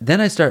then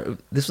I start.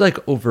 This was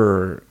like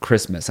over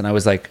Christmas, and I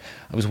was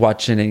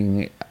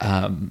watching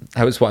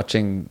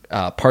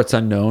Parts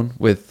Unknown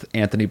with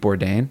Anthony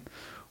Bourdain,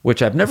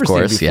 which I've never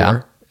seen before.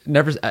 Yeah.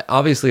 Never.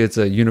 Obviously, it's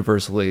a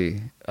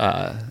universally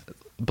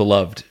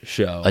beloved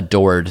show,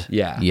 Adored.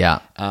 Yeah.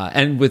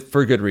 And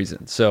for good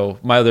reason. So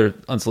my other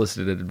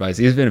unsolicited advice,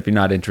 even if you're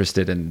not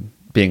interested in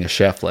being a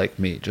chef like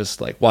me, just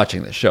like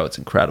watching this show, it's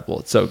incredible.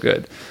 It's so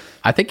good.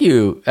 I think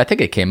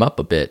it came up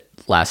a bit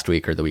last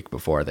week or the week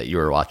before that you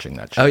were watching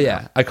that show. Oh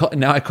yeah. I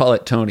call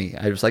it Tony.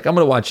 I was like, I'm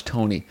going to watch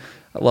Tony.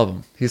 I love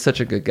him. He's such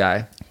a good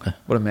guy.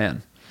 What a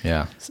man.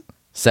 Yeah.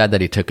 Sad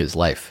that he took his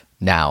life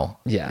now.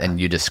 Yeah. And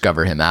you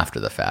discover him after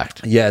the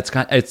fact. Yeah.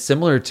 It's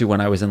similar to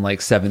when I was in like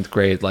 7th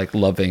grade, like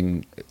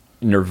loving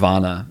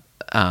Nirvana,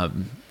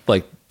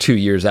 like 2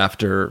 years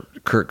after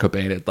Kurt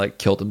Cobain had like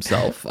killed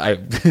himself. I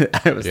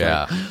was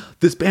like,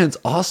 this band's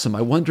awesome.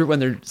 I wonder when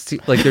their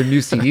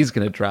new CD's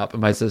going to drop.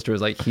 And my sister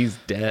was like, he's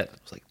dead. I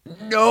was like,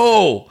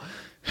 no.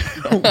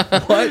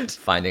 What?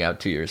 Finding out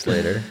 2 years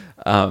later.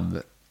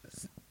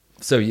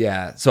 So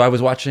I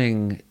was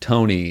watching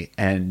Tony,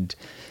 and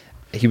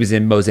he was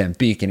in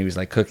Mozambique, and he was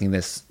like cooking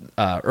this,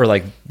 or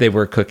like they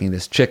were cooking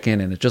this chicken,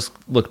 and it just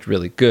looked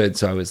really good.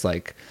 So I was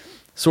like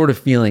sort of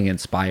feeling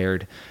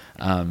inspired.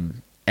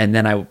 And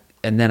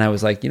then I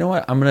was like, you know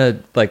what? I'm going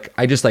to like,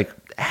 I just like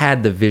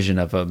had the vision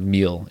of a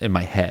meal in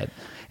my head,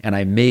 and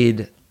I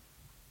made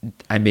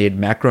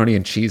macaroni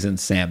and cheese and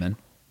salmon,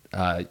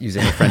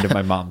 using a friend of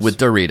my mom's with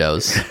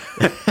Doritos.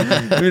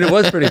 I mean, it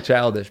was pretty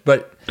childish,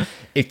 but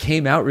it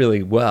came out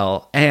really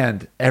well.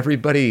 And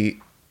everybody,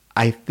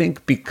 I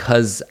think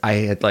because I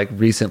had like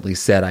recently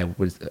said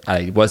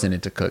I wasn't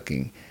into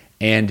cooking,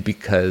 and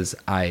because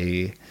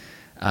I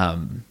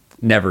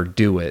never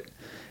do it,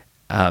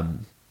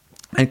 and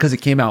because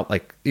it came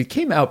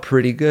out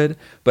pretty good,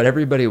 but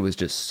everybody was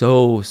just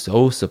so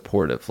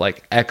supportive,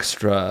 like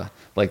extra,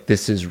 like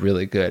this is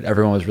really good.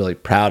 Everyone was really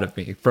proud of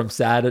me, from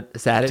sad at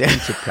me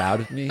to proud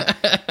of me.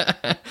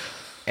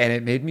 And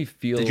it made me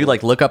feel. Did you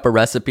like look up a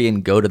recipe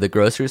and go to the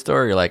grocery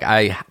store? You're like,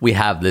 we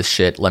have this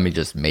shit. Let me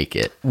just make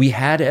it. We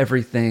had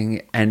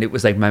everything, and it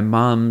was like my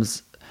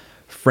mom's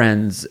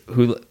friend's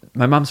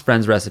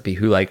recipe,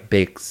 who like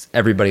bakes.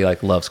 Everybody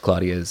like loves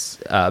Claudia's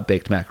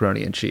baked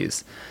macaroni and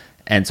cheese,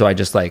 and so I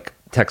just like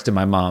texted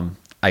my mom.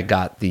 I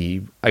got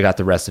the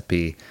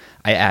recipe.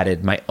 I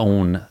added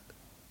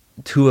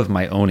two of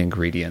my own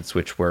ingredients,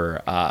 which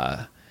were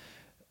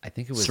I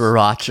think it was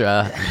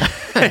sriracha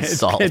and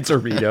salt and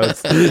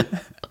Doritos.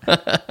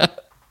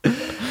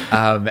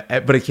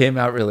 But it came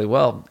out really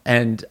well,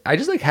 and I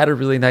just like had a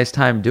really nice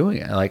time doing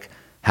it. I like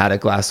had a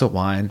glass of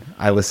wine.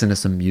 I listened to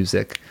some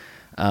music,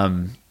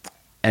 and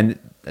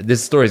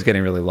this story is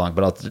getting really long,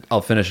 but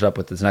I'll finish it up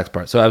with this next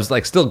part. So I was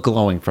like still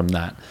glowing from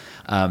that,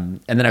 and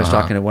then I was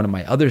talking to one of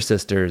my other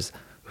sisters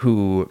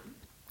who.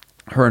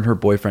 Her and her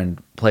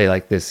boyfriend play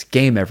like this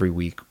game every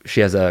week.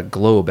 She has a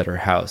globe at her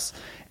house,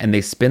 and they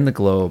spin the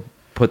globe,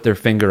 put their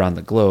finger on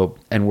the globe,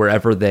 and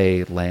wherever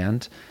they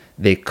land,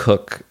 they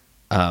cook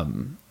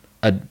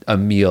a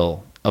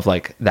meal of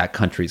like that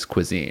country's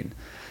cuisine.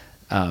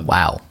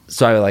 Wow.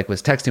 So I like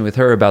was texting with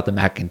her about the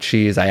mac and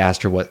cheese. I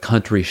asked her what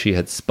country she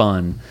had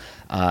spun.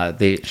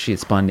 She had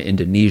spun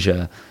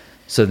Indonesia.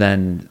 So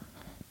then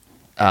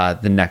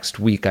the next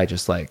week I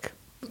just like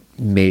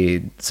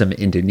made some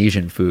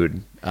Indonesian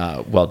food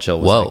while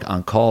Jill was like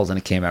on calls, and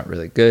it came out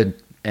really good.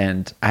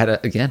 And I had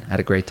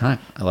a great time.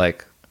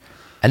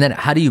 And then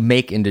how do you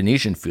make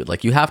Indonesian food?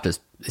 Like you have to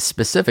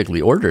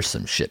specifically order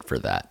some shit for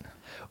that.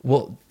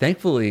 Well,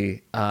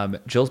 thankfully,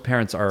 Jill's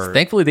parents are.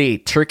 Thankfully, they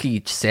ate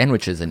turkey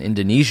sandwiches in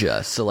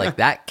Indonesia, so like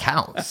that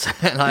counts.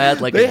 And I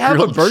had like they have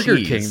a Burger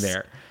cheese. King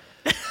there.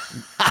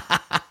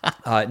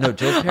 No,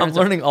 Jill's parents.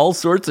 I'm learning all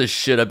sorts of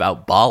shit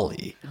about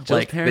Bali.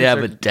 Like they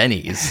have a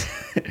Denny's.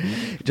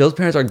 Jill's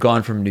parents are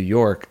gone from New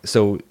York,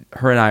 so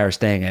her and I are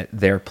staying at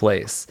their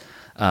place.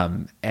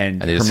 And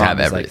they just have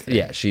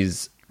everything.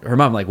 Her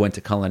mom like went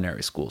to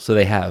culinary school, so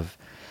they have.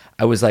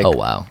 I was like, oh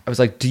wow. I was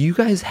like, do you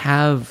guys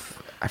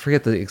have I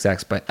forget the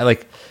exact spice.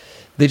 Like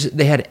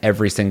they had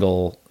every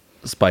single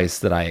spice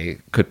that I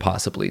could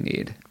possibly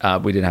need.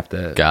 We didn't have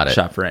to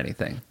shop for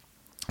anything.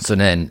 So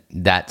then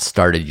that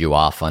started you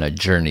off on a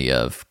journey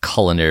of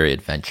culinary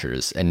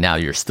adventures, and now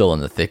you're still in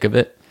the thick of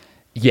it?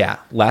 Yeah.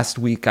 Last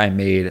week I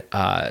made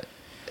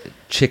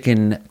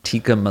chicken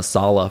tikka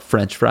masala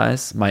French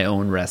fries, my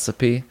own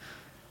recipe.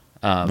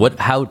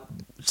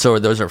 So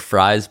those are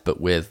fries, but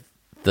with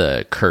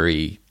the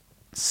curry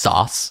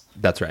sauce?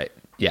 That's right.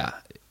 Yeah.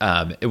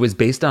 It was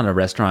based on a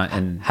restaurant,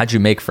 and how'd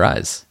you make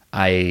fries?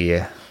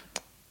 I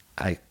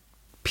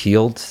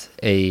peeled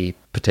a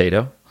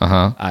potato.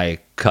 I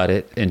cut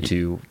it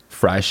into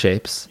fry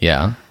shapes.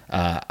 Yeah.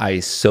 I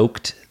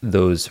soaked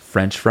those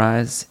French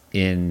fries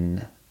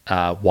in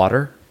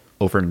water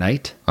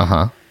overnight.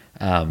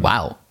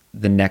 Wow.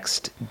 The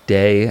next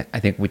day, I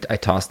think I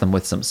tossed them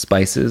with some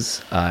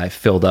spices. I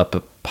filled up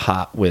a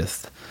pot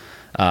with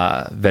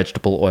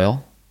vegetable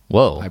oil.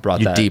 Whoa! I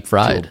brought you that deep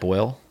fried to a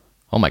boil.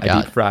 Oh my god!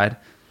 I deep fried.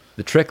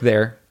 The trick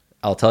there,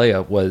 I'll tell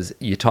you, was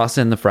you toss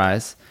in the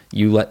fries.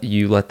 You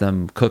let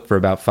them cook for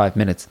about 5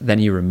 minutes. Then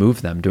you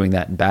remove them, doing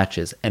that in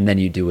batches, and then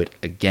you do it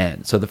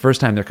again. So the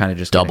first time they're kind of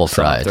just double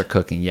fried. They're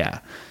cooking, yeah,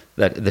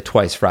 the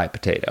twice fried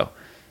potato,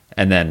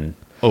 and then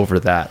over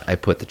that I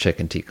put the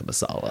chicken tikka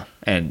masala,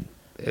 and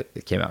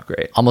it came out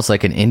great. Almost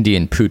like an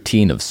Indian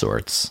poutine of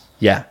sorts.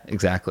 Yeah,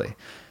 exactly.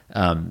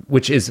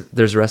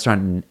 There's a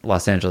restaurant in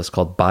Los Angeles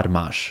called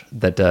Badmash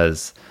that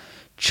does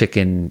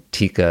chicken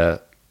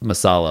tikka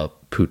masala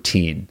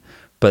poutine.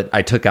 But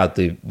I took out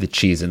the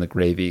cheese and the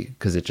gravy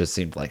because it just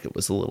seemed like it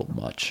was a little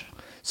much.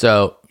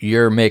 So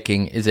you're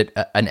making, is it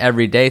an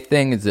everyday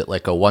thing? Is it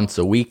like a once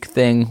a week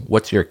thing?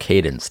 What's your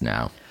cadence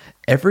now?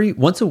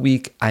 Once a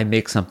week, I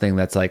make something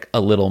that's like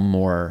a little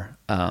more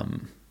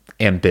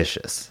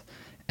ambitious.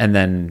 And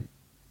then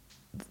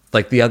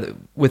like the other,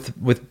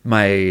 with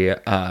my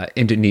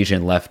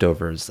Indonesian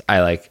leftovers,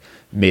 I like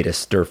made a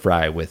stir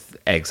fry with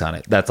eggs on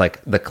it. That's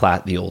like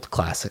the old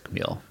classic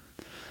meal.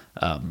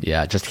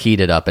 Yeah, just heat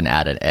it up and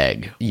add an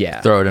egg. Yeah.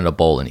 Throw it in a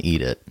bowl and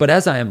eat it. But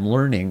as I am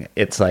learning,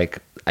 it's like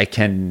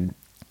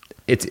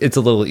it's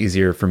a little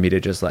easier for me to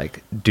just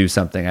like do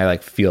something. I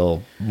like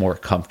feel more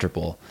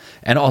comfortable.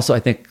 And also I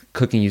think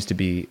cooking used to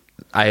be,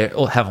 I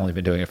have only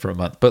been doing it for a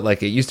month, but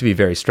like it used to be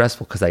very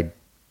stressful because I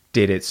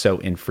did it so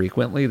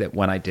infrequently that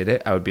when I did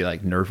it, I would be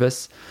like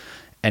nervous.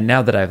 And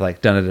now that I've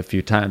like done it a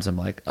few times, I'm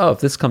like, oh, if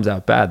this comes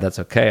out bad, that's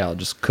okay. I'll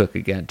just cook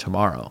again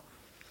tomorrow.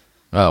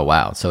 Oh,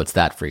 wow. So it's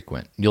that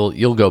frequent.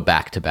 You'll go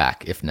back to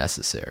back if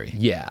necessary.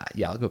 Yeah,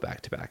 I'll go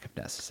back to back if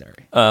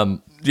necessary.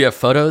 Do you have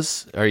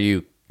photos? Are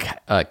you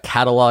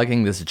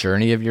cataloging this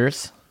journey of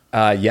yours?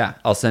 Yeah,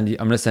 I'm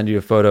going to send you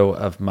a photo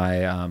of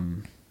my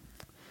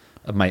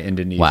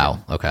Indonesian. Wow.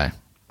 Okay.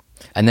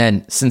 And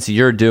then since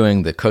you're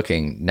doing the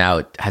cooking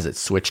now, has it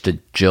switched to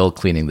Jill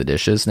cleaning the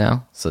dishes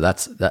now? So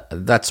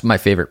that's my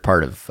favorite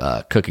part of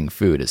cooking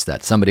food, is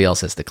that somebody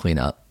else has to clean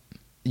up.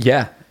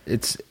 Yeah,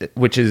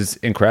 which is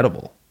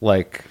incredible.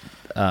 Like,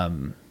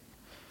 because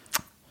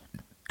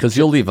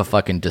you'll leave a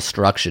fucking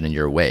destruction in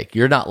your wake.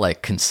 You're not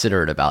like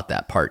considerate about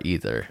that part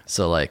either.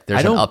 So like,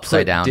 there's an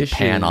upside down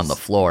pan on the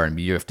floor, and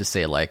you have to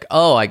say like,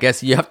 oh, I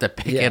guess you have to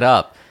pick it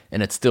up,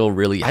 and it's still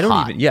really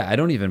hot. I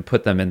don't even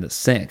put them in the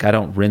sink. I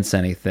don't rinse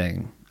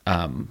anything.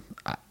 I'm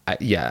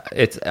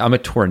a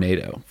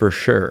tornado for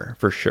sure.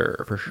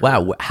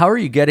 Wow, how are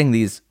you getting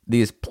these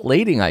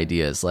plating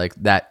ideas? Like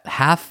that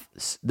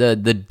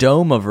the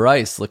dome of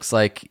rice looks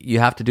like you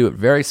have to do it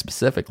very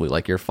specifically,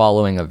 like you're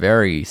following a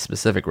very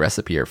specific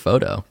recipe or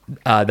photo.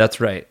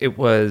 That's right. It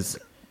was.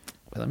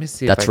 Let me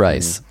see. That's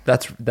rice.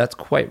 That's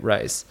quite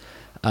rice.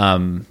 I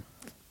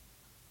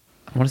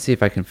want to see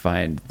if I can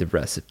find the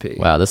recipe.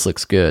 Wow, this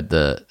looks good.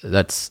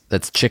 That's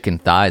chicken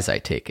thighs, I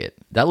take it.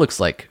 That looks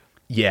like.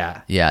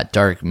 Yeah,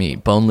 dark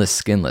meat, boneless,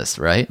 skinless,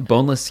 right?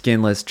 Boneless,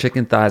 skinless,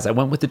 chicken thighs. I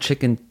went with the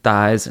chicken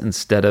thighs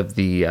instead of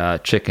the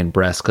chicken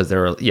breast because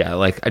they're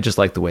I just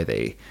like the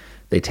way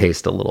they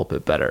taste a little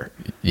bit better.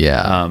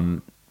 Yeah,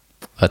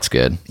 that's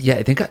good. Yeah,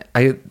 I think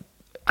I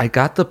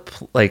got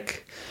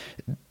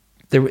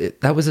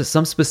that was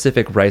some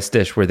specific rice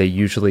dish where they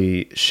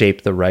usually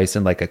shape the rice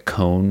in like a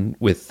cone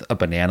with a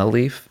banana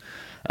leaf,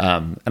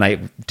 and I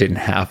didn't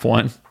have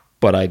one,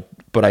 but I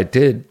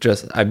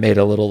made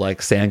a little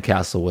like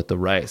sandcastle with the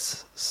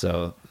rice.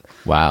 So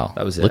wow,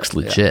 that was it. Looks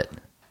legit.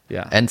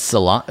 Yeah. And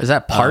cilantro, is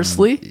that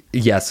parsley?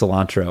 Yeah,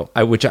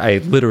 cilantro. Which I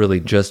literally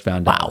just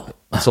found out.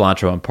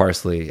 Cilantro and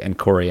parsley and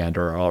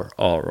coriander are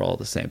all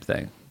the same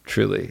thing.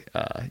 Truly.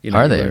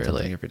 Are they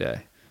really? Every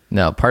day.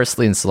 No,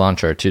 parsley and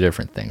cilantro are two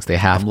different things. They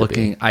have to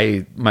be.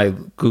 My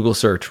Google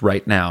search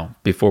right now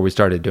before we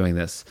started doing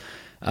this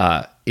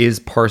is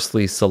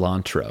parsley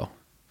cilantro.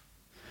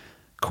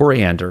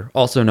 Coriander,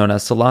 also known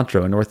as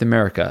cilantro in North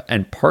America,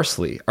 and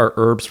parsley are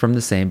herbs from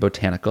the same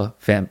botanical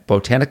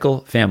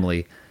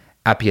family,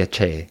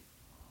 Apiaceae.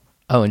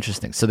 Oh,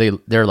 interesting. So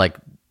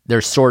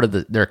they're sort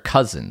of they're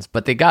cousins,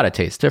 but they gotta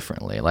taste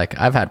differently. Like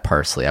I've had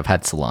parsley, I've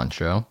had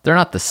cilantro. They're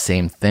not the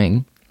same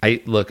thing. This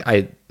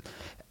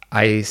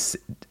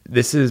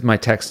is my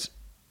text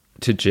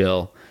to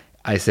Jill.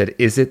 I said,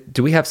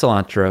 do we have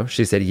cilantro?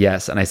 She said,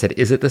 yes. And I said,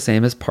 is it the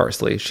same as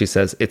parsley? She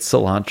says, it's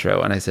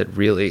cilantro. And I said,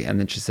 really? And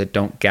then she said,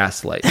 don't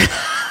gaslight me.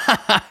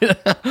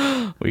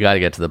 We got to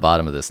get to the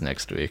bottom of this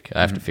next week.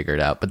 I have to figure it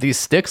out. But these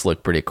sticks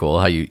look pretty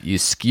cool, how you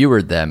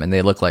skewered them and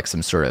they look like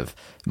some sort of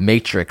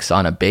matrix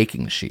on a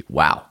baking sheet.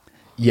 Wow.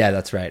 Yeah,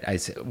 that's right.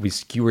 We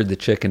skewered the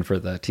chicken for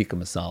the tikka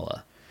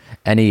masala.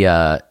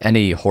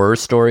 Any horror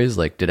stories?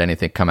 Like, did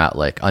anything come out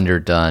like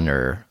underdone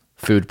or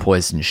food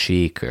poison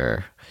chic,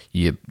 or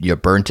you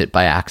burnt it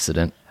by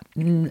accident?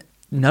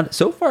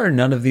 So far,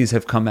 none of these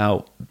have come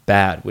out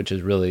bad, which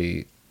is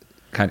really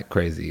kind of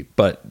crazy.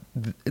 But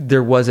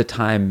there was a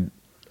time,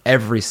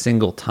 every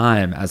single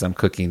time as I'm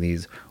cooking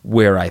these,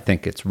 where I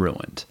think it's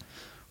ruined,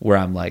 where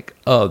I'm like,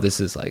 oh, this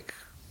is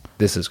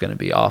going to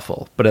be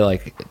awful. But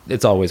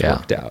it's always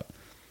worked out.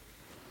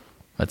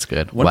 That's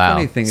good. One wow.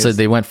 funny thing so is,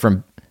 they went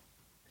from,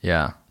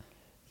 yeah.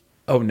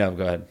 Oh no,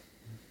 go ahead.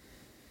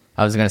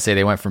 I was going to say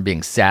they went from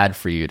being sad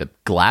for you to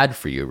glad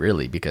for you,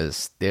 really,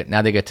 because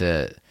now they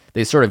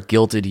sort of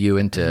guilted you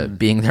into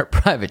being their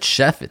private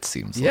chef, it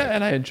seems like. Yeah,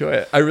 and I enjoy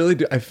it. I really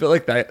do. I feel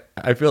like that.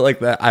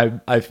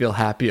 I feel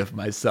happy of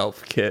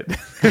myself, kid.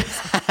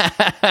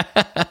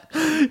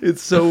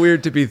 It's so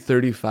weird to be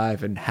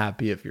 35 and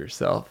happy of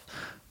yourself.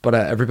 But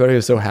everybody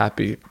was so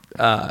happy.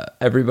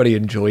 Everybody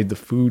enjoyed the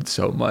food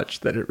so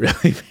much that it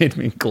really made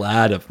me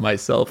glad of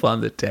myself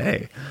on the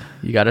day.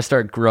 You got to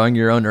start growing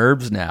your own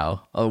herbs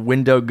now. A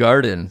window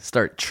garden.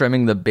 Start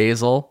trimming the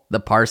basil,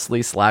 the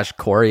parsley /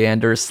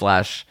 coriander /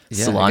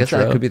 cilantro. I guess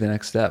that could be the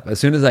next step. As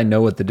soon as I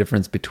know what the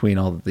difference between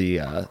all of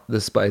the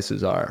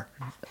spices are,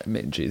 I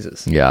mean,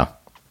 Jesus. Yeah.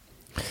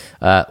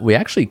 We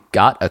actually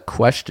got a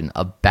question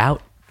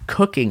about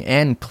cooking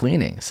and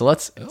cleaning. So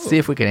let's see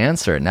if we can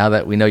answer it now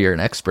that we know you're an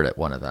expert at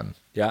one of them.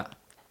 Yeah.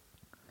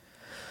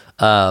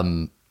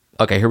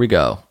 Okay, here we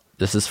go.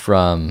 This is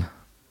from,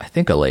 I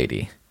think, a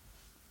lady.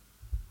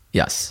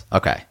 Yes.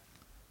 Okay.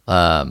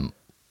 Oh,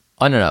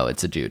 no,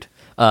 it's a dude.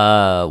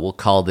 We'll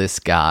call this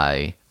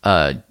guy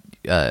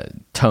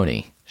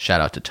Tony. Shout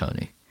out to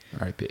Tony.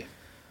 R.I.P.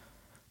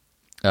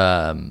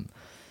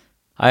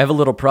 I have a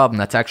little problem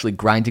that's actually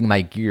grinding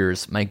my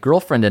gears. My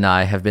girlfriend and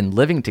I have been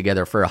living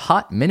together for a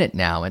hot minute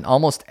now, and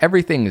almost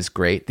everything is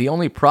great. The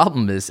only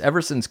problem is,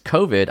 ever since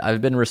COVID, I've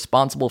been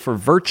responsible for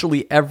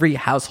virtually every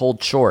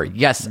household chore.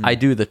 Yes, I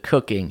do the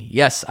cooking.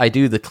 Yes, I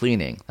do the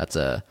cleaning. That's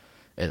a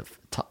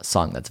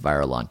song that's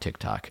viral on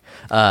TikTok.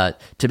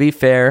 To be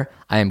fair,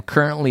 I am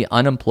currently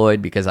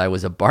unemployed because I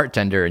was a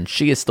bartender and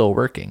she is still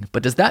working.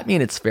 But does that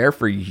mean it's fair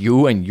for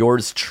you and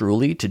yours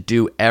truly to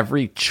do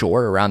every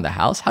chore around the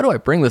house? How do I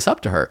bring this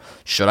up to her?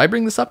 Should I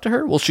bring this up to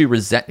her? Will she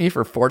resent me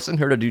for forcing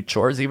her to do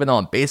chores even though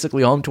I'm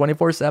basically home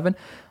 24/7?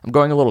 I'm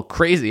going a little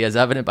crazy, as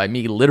evident by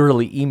me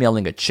literally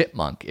emailing a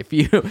chipmunk. If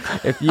you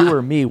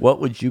were me,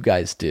 what would you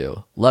guys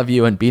do? Love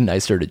you, and be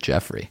nicer to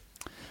Jeffrey.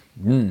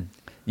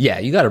 Yeah,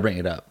 you got to bring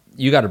it up.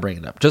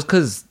 Just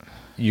because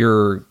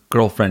your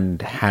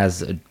girlfriend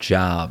has a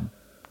job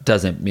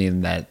doesn't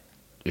mean that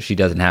she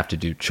doesn't have to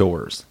do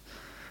chores.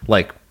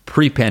 Like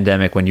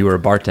pre-pandemic, when you were a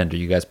bartender,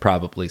 you guys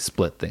probably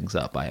split things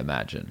up, I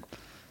imagine.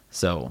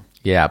 So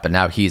yeah, but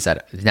now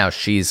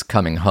she's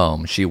coming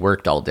home. She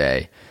worked all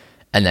day,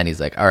 and then he's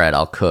like, "All right,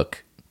 I'll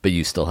cook, but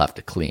you still have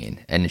to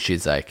clean." And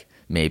she's like,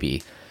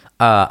 "Maybe."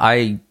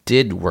 I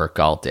did work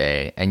all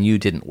day and you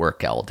didn't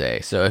work all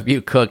day. So if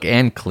you cook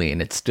and clean,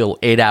 it's still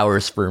 8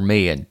 hours for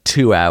me and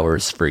 2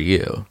 hours for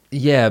you.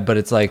 Yeah, but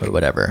it's like... But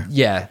whatever.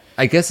 Yeah,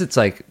 I guess it's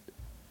like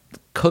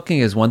cooking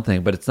is one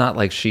thing, but it's not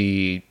like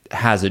she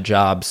has a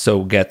job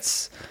she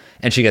gets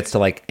to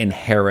like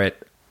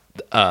inherit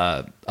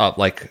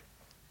like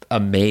a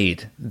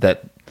maid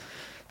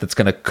that's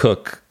going to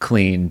cook,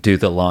 clean, do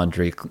the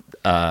laundry,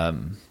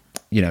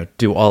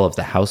 do all of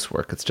the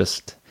housework. It's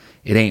just...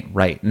 it ain't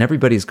right. And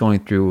everybody's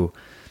going through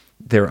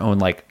their own,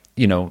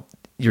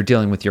 you're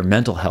dealing with your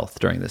mental health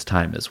during this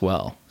time as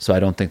well. So I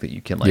don't think that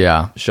you can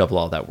shovel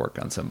all that work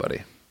on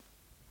somebody.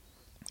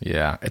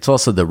 Yeah. It's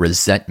also the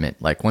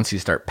resentment. Like once you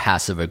start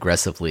passive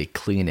aggressively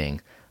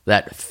cleaning,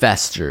 that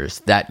festers,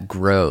 that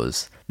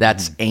grows,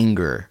 that's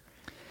anger.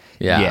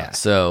 Yeah.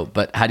 So,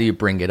 but how do you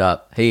bring it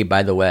up? Hey,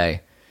 by the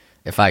way,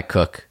 if I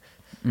cook.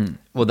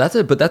 Well, that's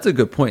a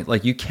good point.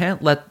 Like you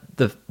can't let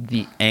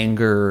the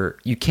anger,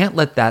 you can't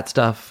let that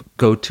stuff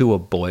go to a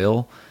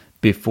boil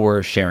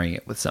before sharing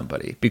it with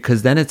somebody,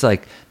 because then it's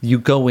like you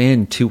go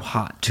in too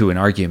hot to an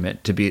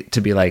argument to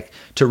be like,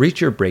 to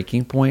reach your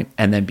breaking point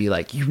and then be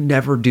like, you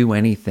never do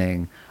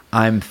anything,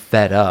 I'm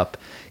fed up,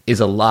 is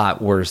a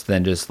lot worse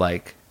than just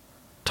like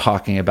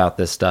talking about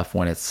this stuff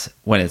when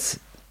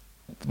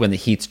the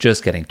heat's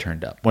just getting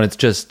turned up, when it's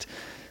just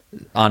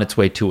on its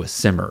way to a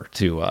simmer,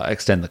 to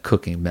extend the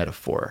cooking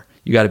metaphor.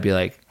 You got to be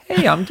like,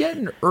 hey, I'm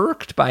getting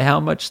irked by how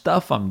much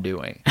stuff I'm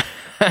doing.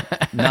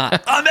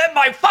 Not, I'm at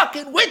my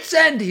fucking wit's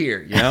end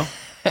here, you know?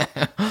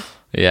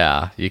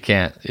 Yeah, you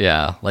can't,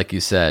 like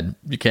you said,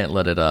 you can't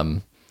let it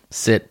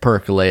sit,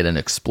 percolate, and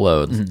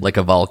explode like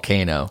a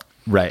volcano.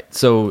 Right.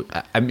 So,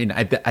 I mean,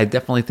 I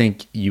definitely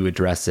think you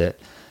address it,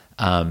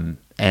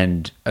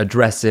 and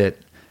address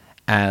it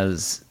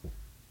as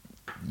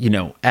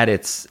at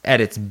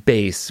its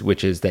base,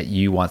 which is that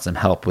you want some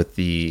help with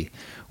the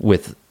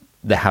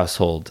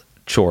household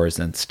chores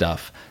and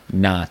stuff,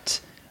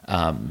 not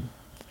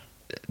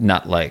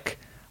like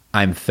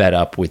I'm fed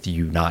up with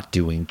you not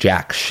doing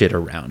jack shit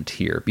around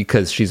here,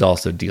 because she's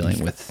also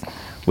dealing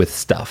with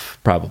stuff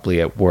probably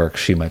at work.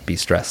 She might be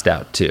stressed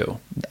out too.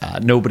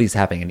 Nobody's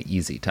having an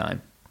easy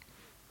time.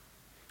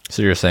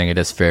 So you're saying it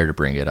is fair to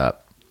bring it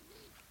up,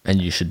 and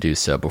you should do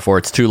so before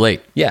it's too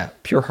late. Yeah,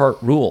 pure heart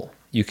rule.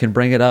 You can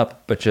bring it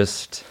up, but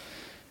just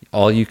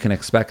all you can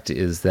expect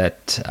is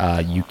that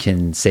you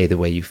can say the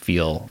way you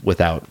feel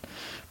without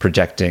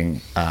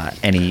projecting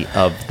any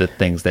of the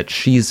things that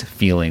she's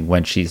feeling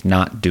when she's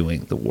not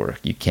doing the work.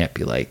 You can't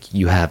be like,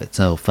 you have it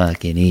so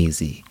fucking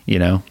easy,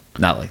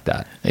 Not like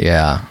that.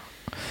 Yeah.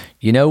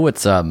 You know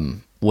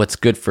what's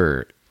good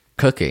for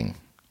cooking,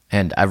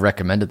 and I've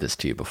recommended this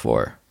to you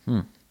before,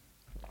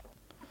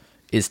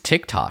 is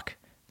TikTok.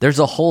 There's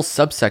a whole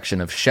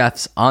subsection of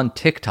chefs on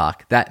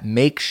TikTok that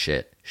make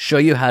shit, show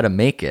you how to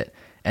make it,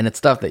 and it's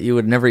stuff that you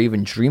would never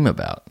even dream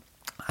about.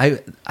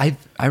 I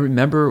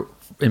remember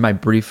in my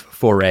brief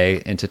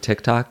foray into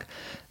TikTok,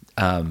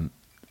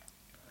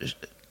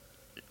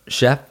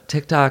 chef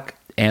TikTok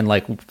and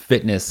like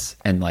fitness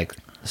and like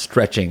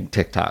stretching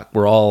TikTok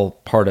were all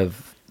part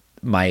of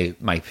my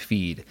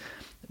feed.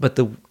 But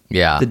the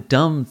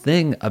dumb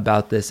thing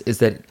about this is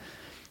that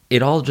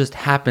it all just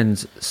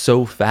happens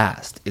so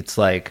fast. It's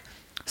like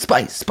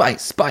spice,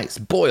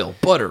 boil,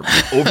 butter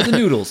over the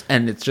noodles.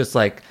 And it's just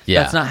like,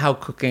 that's not how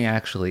cooking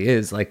actually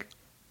is. Like,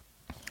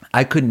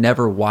 I could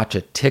never watch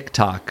a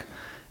TikTok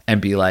and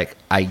be like,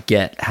 I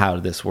get how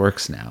this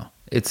works now.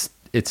 It's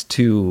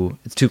too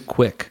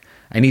quick.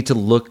 I need to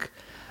look,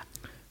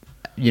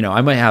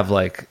 I might have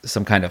like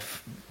some kind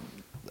of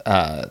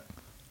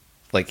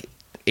like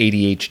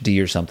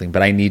ADHD or something,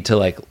 but I need to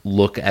like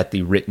look at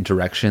the written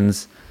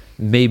directions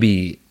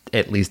maybe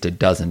at least a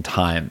dozen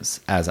times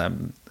as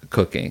I'm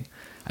cooking.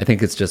 I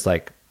think it's just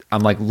like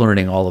I'm like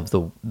learning all of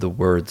the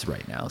words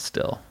right now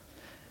still.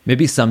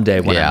 Maybe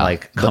someday when I'm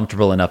like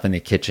comfortable enough in the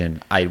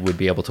kitchen, I would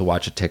be able to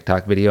watch a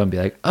TikTok video and be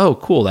like, oh,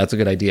 cool, that's a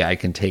good idea. I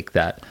can take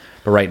that.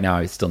 But right now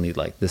I still need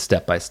like the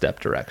step-by-step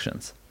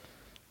directions.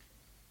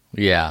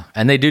 Yeah,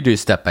 and they do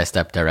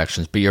step-by-step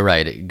directions, but you're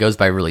right. It goes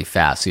by really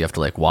fast, so you have to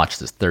like watch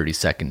this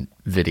 30-second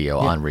video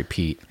on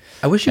repeat.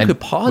 I wish you could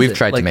pause We've it.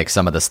 tried to Like, make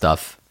some of the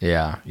stuff.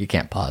 Yeah, you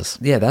can't pause.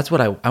 Yeah, that's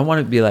what I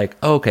want to be like,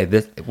 oh, okay,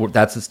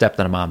 that's the step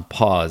that I'm on,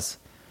 pause,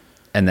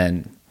 and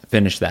then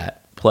finish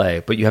that,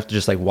 play. But you have to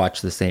just like watch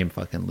the same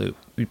fucking loop.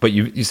 But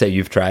you say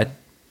you've tried?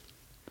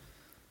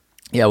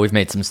 Yeah, we've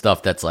made some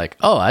stuff that's like,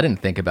 oh, I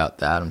didn't think about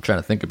that. I'm trying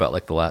to think about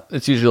like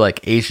it's usually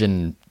like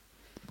Asian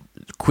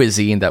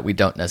cuisine that we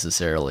don't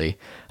necessarily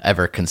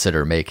ever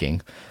consider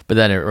making. But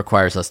then it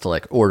requires us to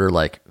like order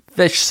like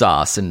fish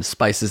sauce and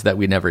spices that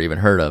we never even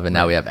heard of. And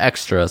now we have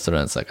extra. So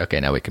then it's like, okay,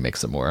 now we can make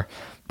some more.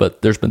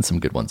 But there's been some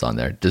good ones on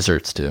there.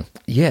 Desserts too.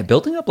 Yeah,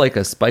 building up like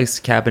a spice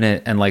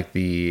cabinet and like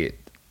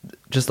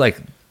just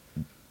like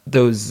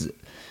those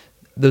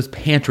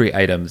pantry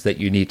items that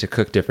you need to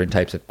cook different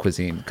types of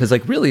cuisine. Because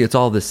like really it's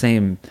all the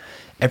same.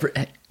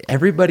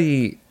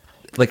 Everybody,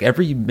 like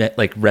every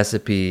like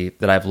recipe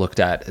that I've looked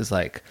at is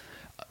like,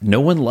 no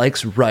one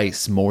likes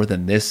rice more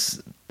than this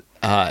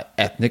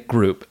ethnic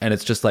group. And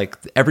it's just like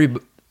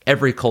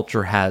every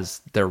culture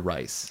has their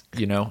rice,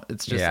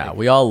 It's just like,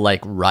 we all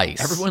like rice.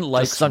 everyone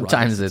likes just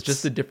sometimes rice. it's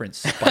just the different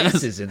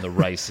spices in the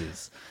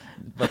rices.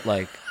 But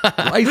like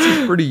rice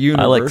is pretty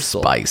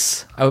universal. I like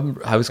spice. I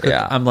was cooking,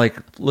 I'm like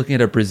looking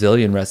at a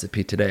Brazilian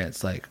recipe today.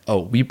 It's like,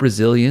 oh, we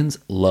Brazilians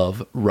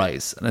love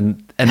rice,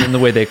 and then the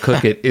way they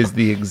cook it is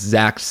the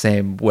exact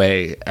same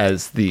way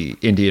as the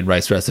Indian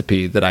rice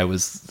recipe that I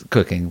was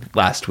cooking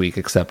last week,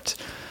 except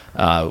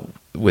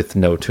with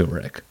no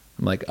turmeric.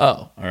 I'm like,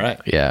 oh, all right,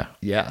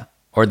 yeah.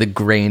 Or the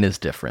grain is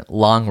different.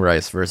 Long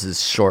rice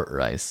versus short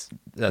rice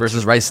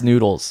versus rice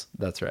noodles.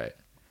 That's right.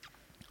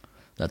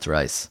 That's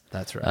rice.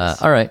 That's right.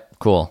 All right,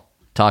 cool.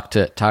 Talk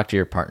to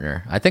your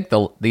partner. I think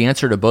the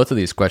answer to both of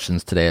these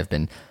questions today have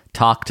been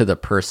talk to the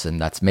person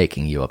that's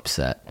making you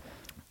upset.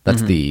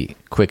 That's the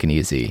quick and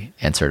easy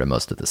answer to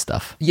most of this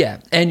stuff. Yeah,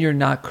 and you're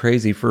not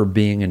crazy for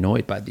being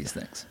annoyed by these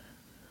things.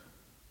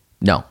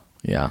 No.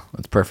 Yeah,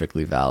 that's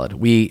perfectly valid.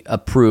 We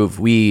approve.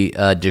 We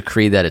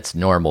decree that it's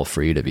normal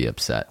for you to be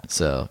upset.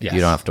 So you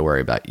don't have to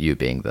worry about you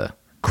being the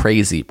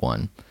crazy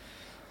one.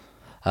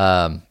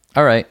 All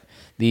right.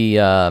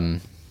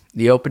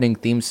 The opening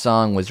theme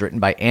song was written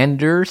by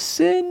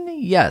Anderson.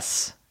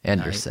 Yes,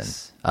 Anderson.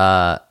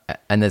 Nice.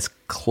 And this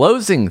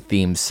closing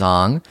theme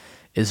song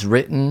is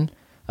written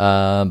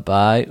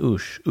by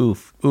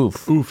Oof.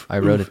 I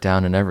wrote it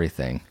down and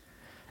everything.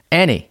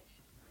 Annie.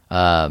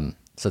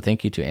 So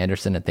thank you to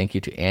Anderson and thank you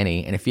to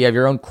Annie. And if you have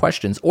your own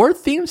questions or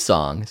theme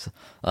songs,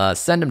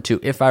 send them to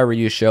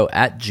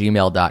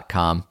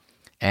ifIWereYouShow@gmail.com.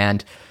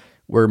 And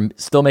we're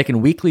still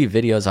making weekly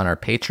videos on our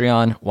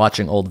Patreon,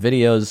 watching old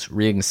videos,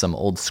 reading some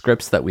old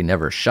scripts that we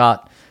never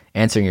shot,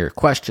 answering your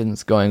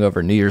questions, going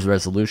over New Year's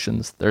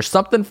resolutions. There's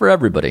something for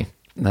everybody.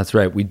 That's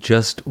right. We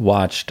just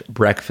watched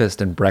Breakfast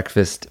and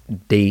Breakfast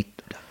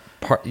Date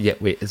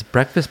Is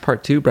Breakfast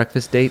Part 2,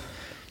 Breakfast Date?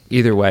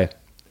 Either way,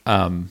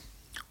 an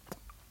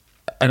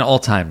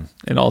all-time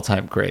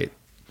great.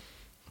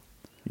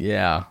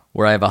 Yeah,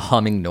 where I have a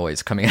humming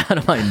noise coming out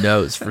of my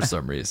nose for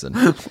some reason.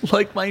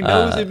 Like my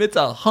nose emits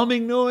a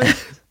humming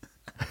noise.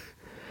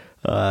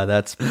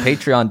 That's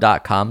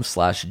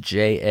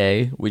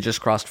patreon.com/JA. We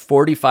just crossed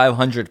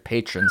 4,500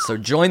 patrons, so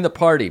join the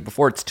party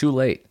before it's too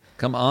late.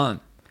 Come on.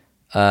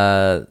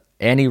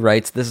 Annie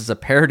writes, this is a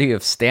parody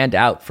of Stand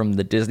Out from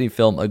the Disney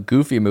film A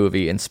Goofy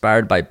Movie,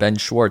 inspired by Ben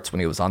Schwartz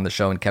when he was on the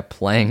show and kept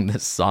playing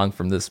this song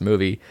from this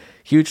movie.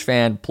 Huge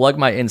fan. Plug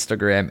my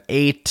Instagram.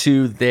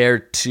 A2 there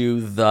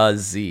to the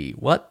Z.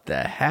 What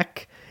the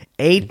heck?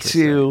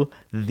 A2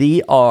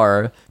 the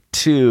R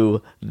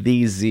to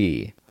the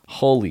Z.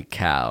 Holy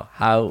cow.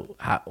 How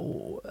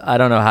I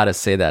don't know how to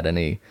say that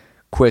any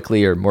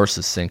quickly or more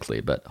succinctly,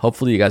 but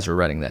hopefully you guys are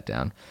writing that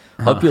down.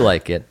 Hope you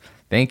like it.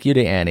 Thank you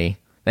to Annie.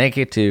 Thank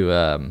you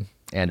to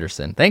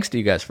Anderson. Thanks to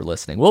you guys for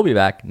listening. We'll be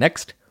back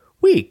next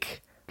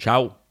week.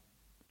 Ciao.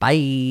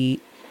 Bye.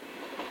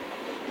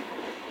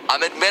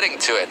 I'm admitting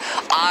to it.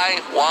 I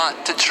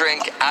want to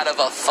drink out of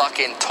a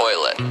fucking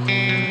toilet.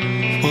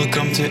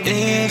 Welcome to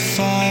If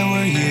I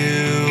Were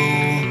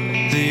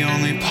You, the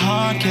only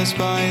podcast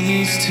by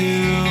these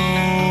two.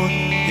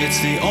 It's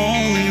the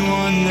only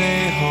one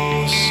they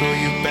host, so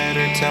you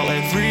better tell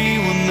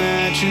everyone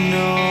that you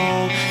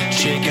know.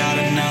 Jake got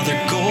another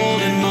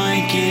golden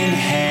mic in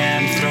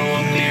hand, throw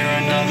him near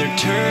another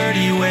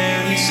turdy where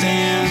he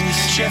stands.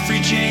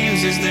 Jeffrey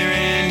James is there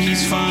and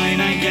he's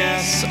fine, I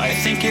guess. I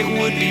think it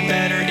would be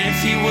better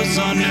if he was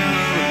under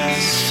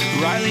arrest.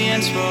 Riley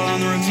and Spo on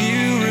the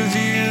review.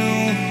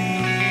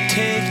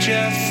 Take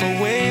Jeff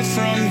away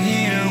from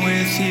here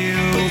with you.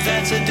 But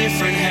that's a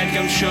different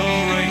headgum show.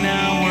 Right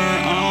now we're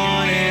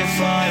on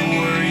If I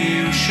Were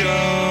You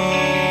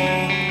show.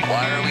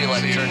 Why are we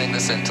like turning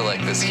this into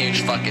like this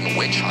huge fucking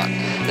witch hunt?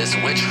 This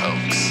witch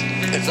hoax.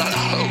 It's not a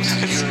hoax.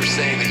 You were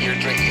saying that you're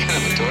drinking out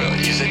of a toilet.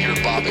 You said you're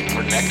bobbing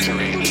for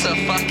nectarine. It's a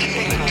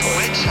fucking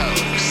witch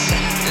hoax.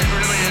 It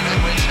really is a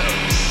witch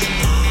hoax.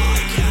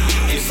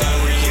 If I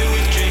were you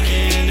with Jake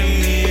and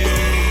Amir,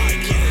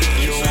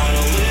 you'll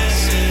wanna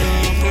listen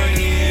up right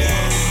here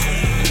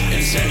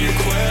and send your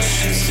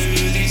questions to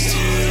these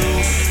two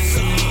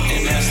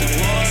and ask them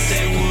what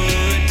they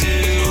would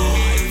do.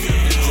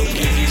 They'll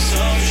give you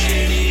some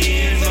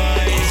shitty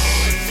advice.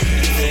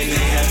 They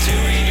may have to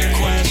read your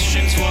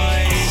question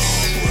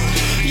twice.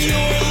 You're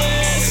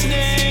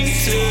listening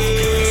to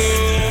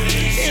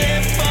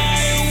If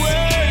I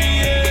Were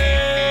You.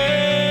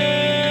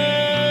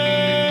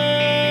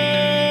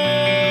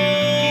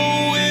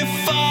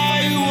 If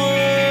I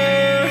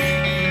Were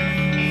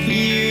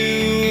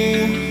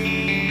You.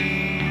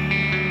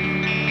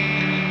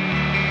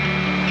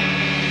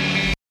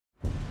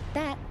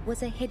 That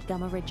was a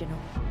HeadGum original.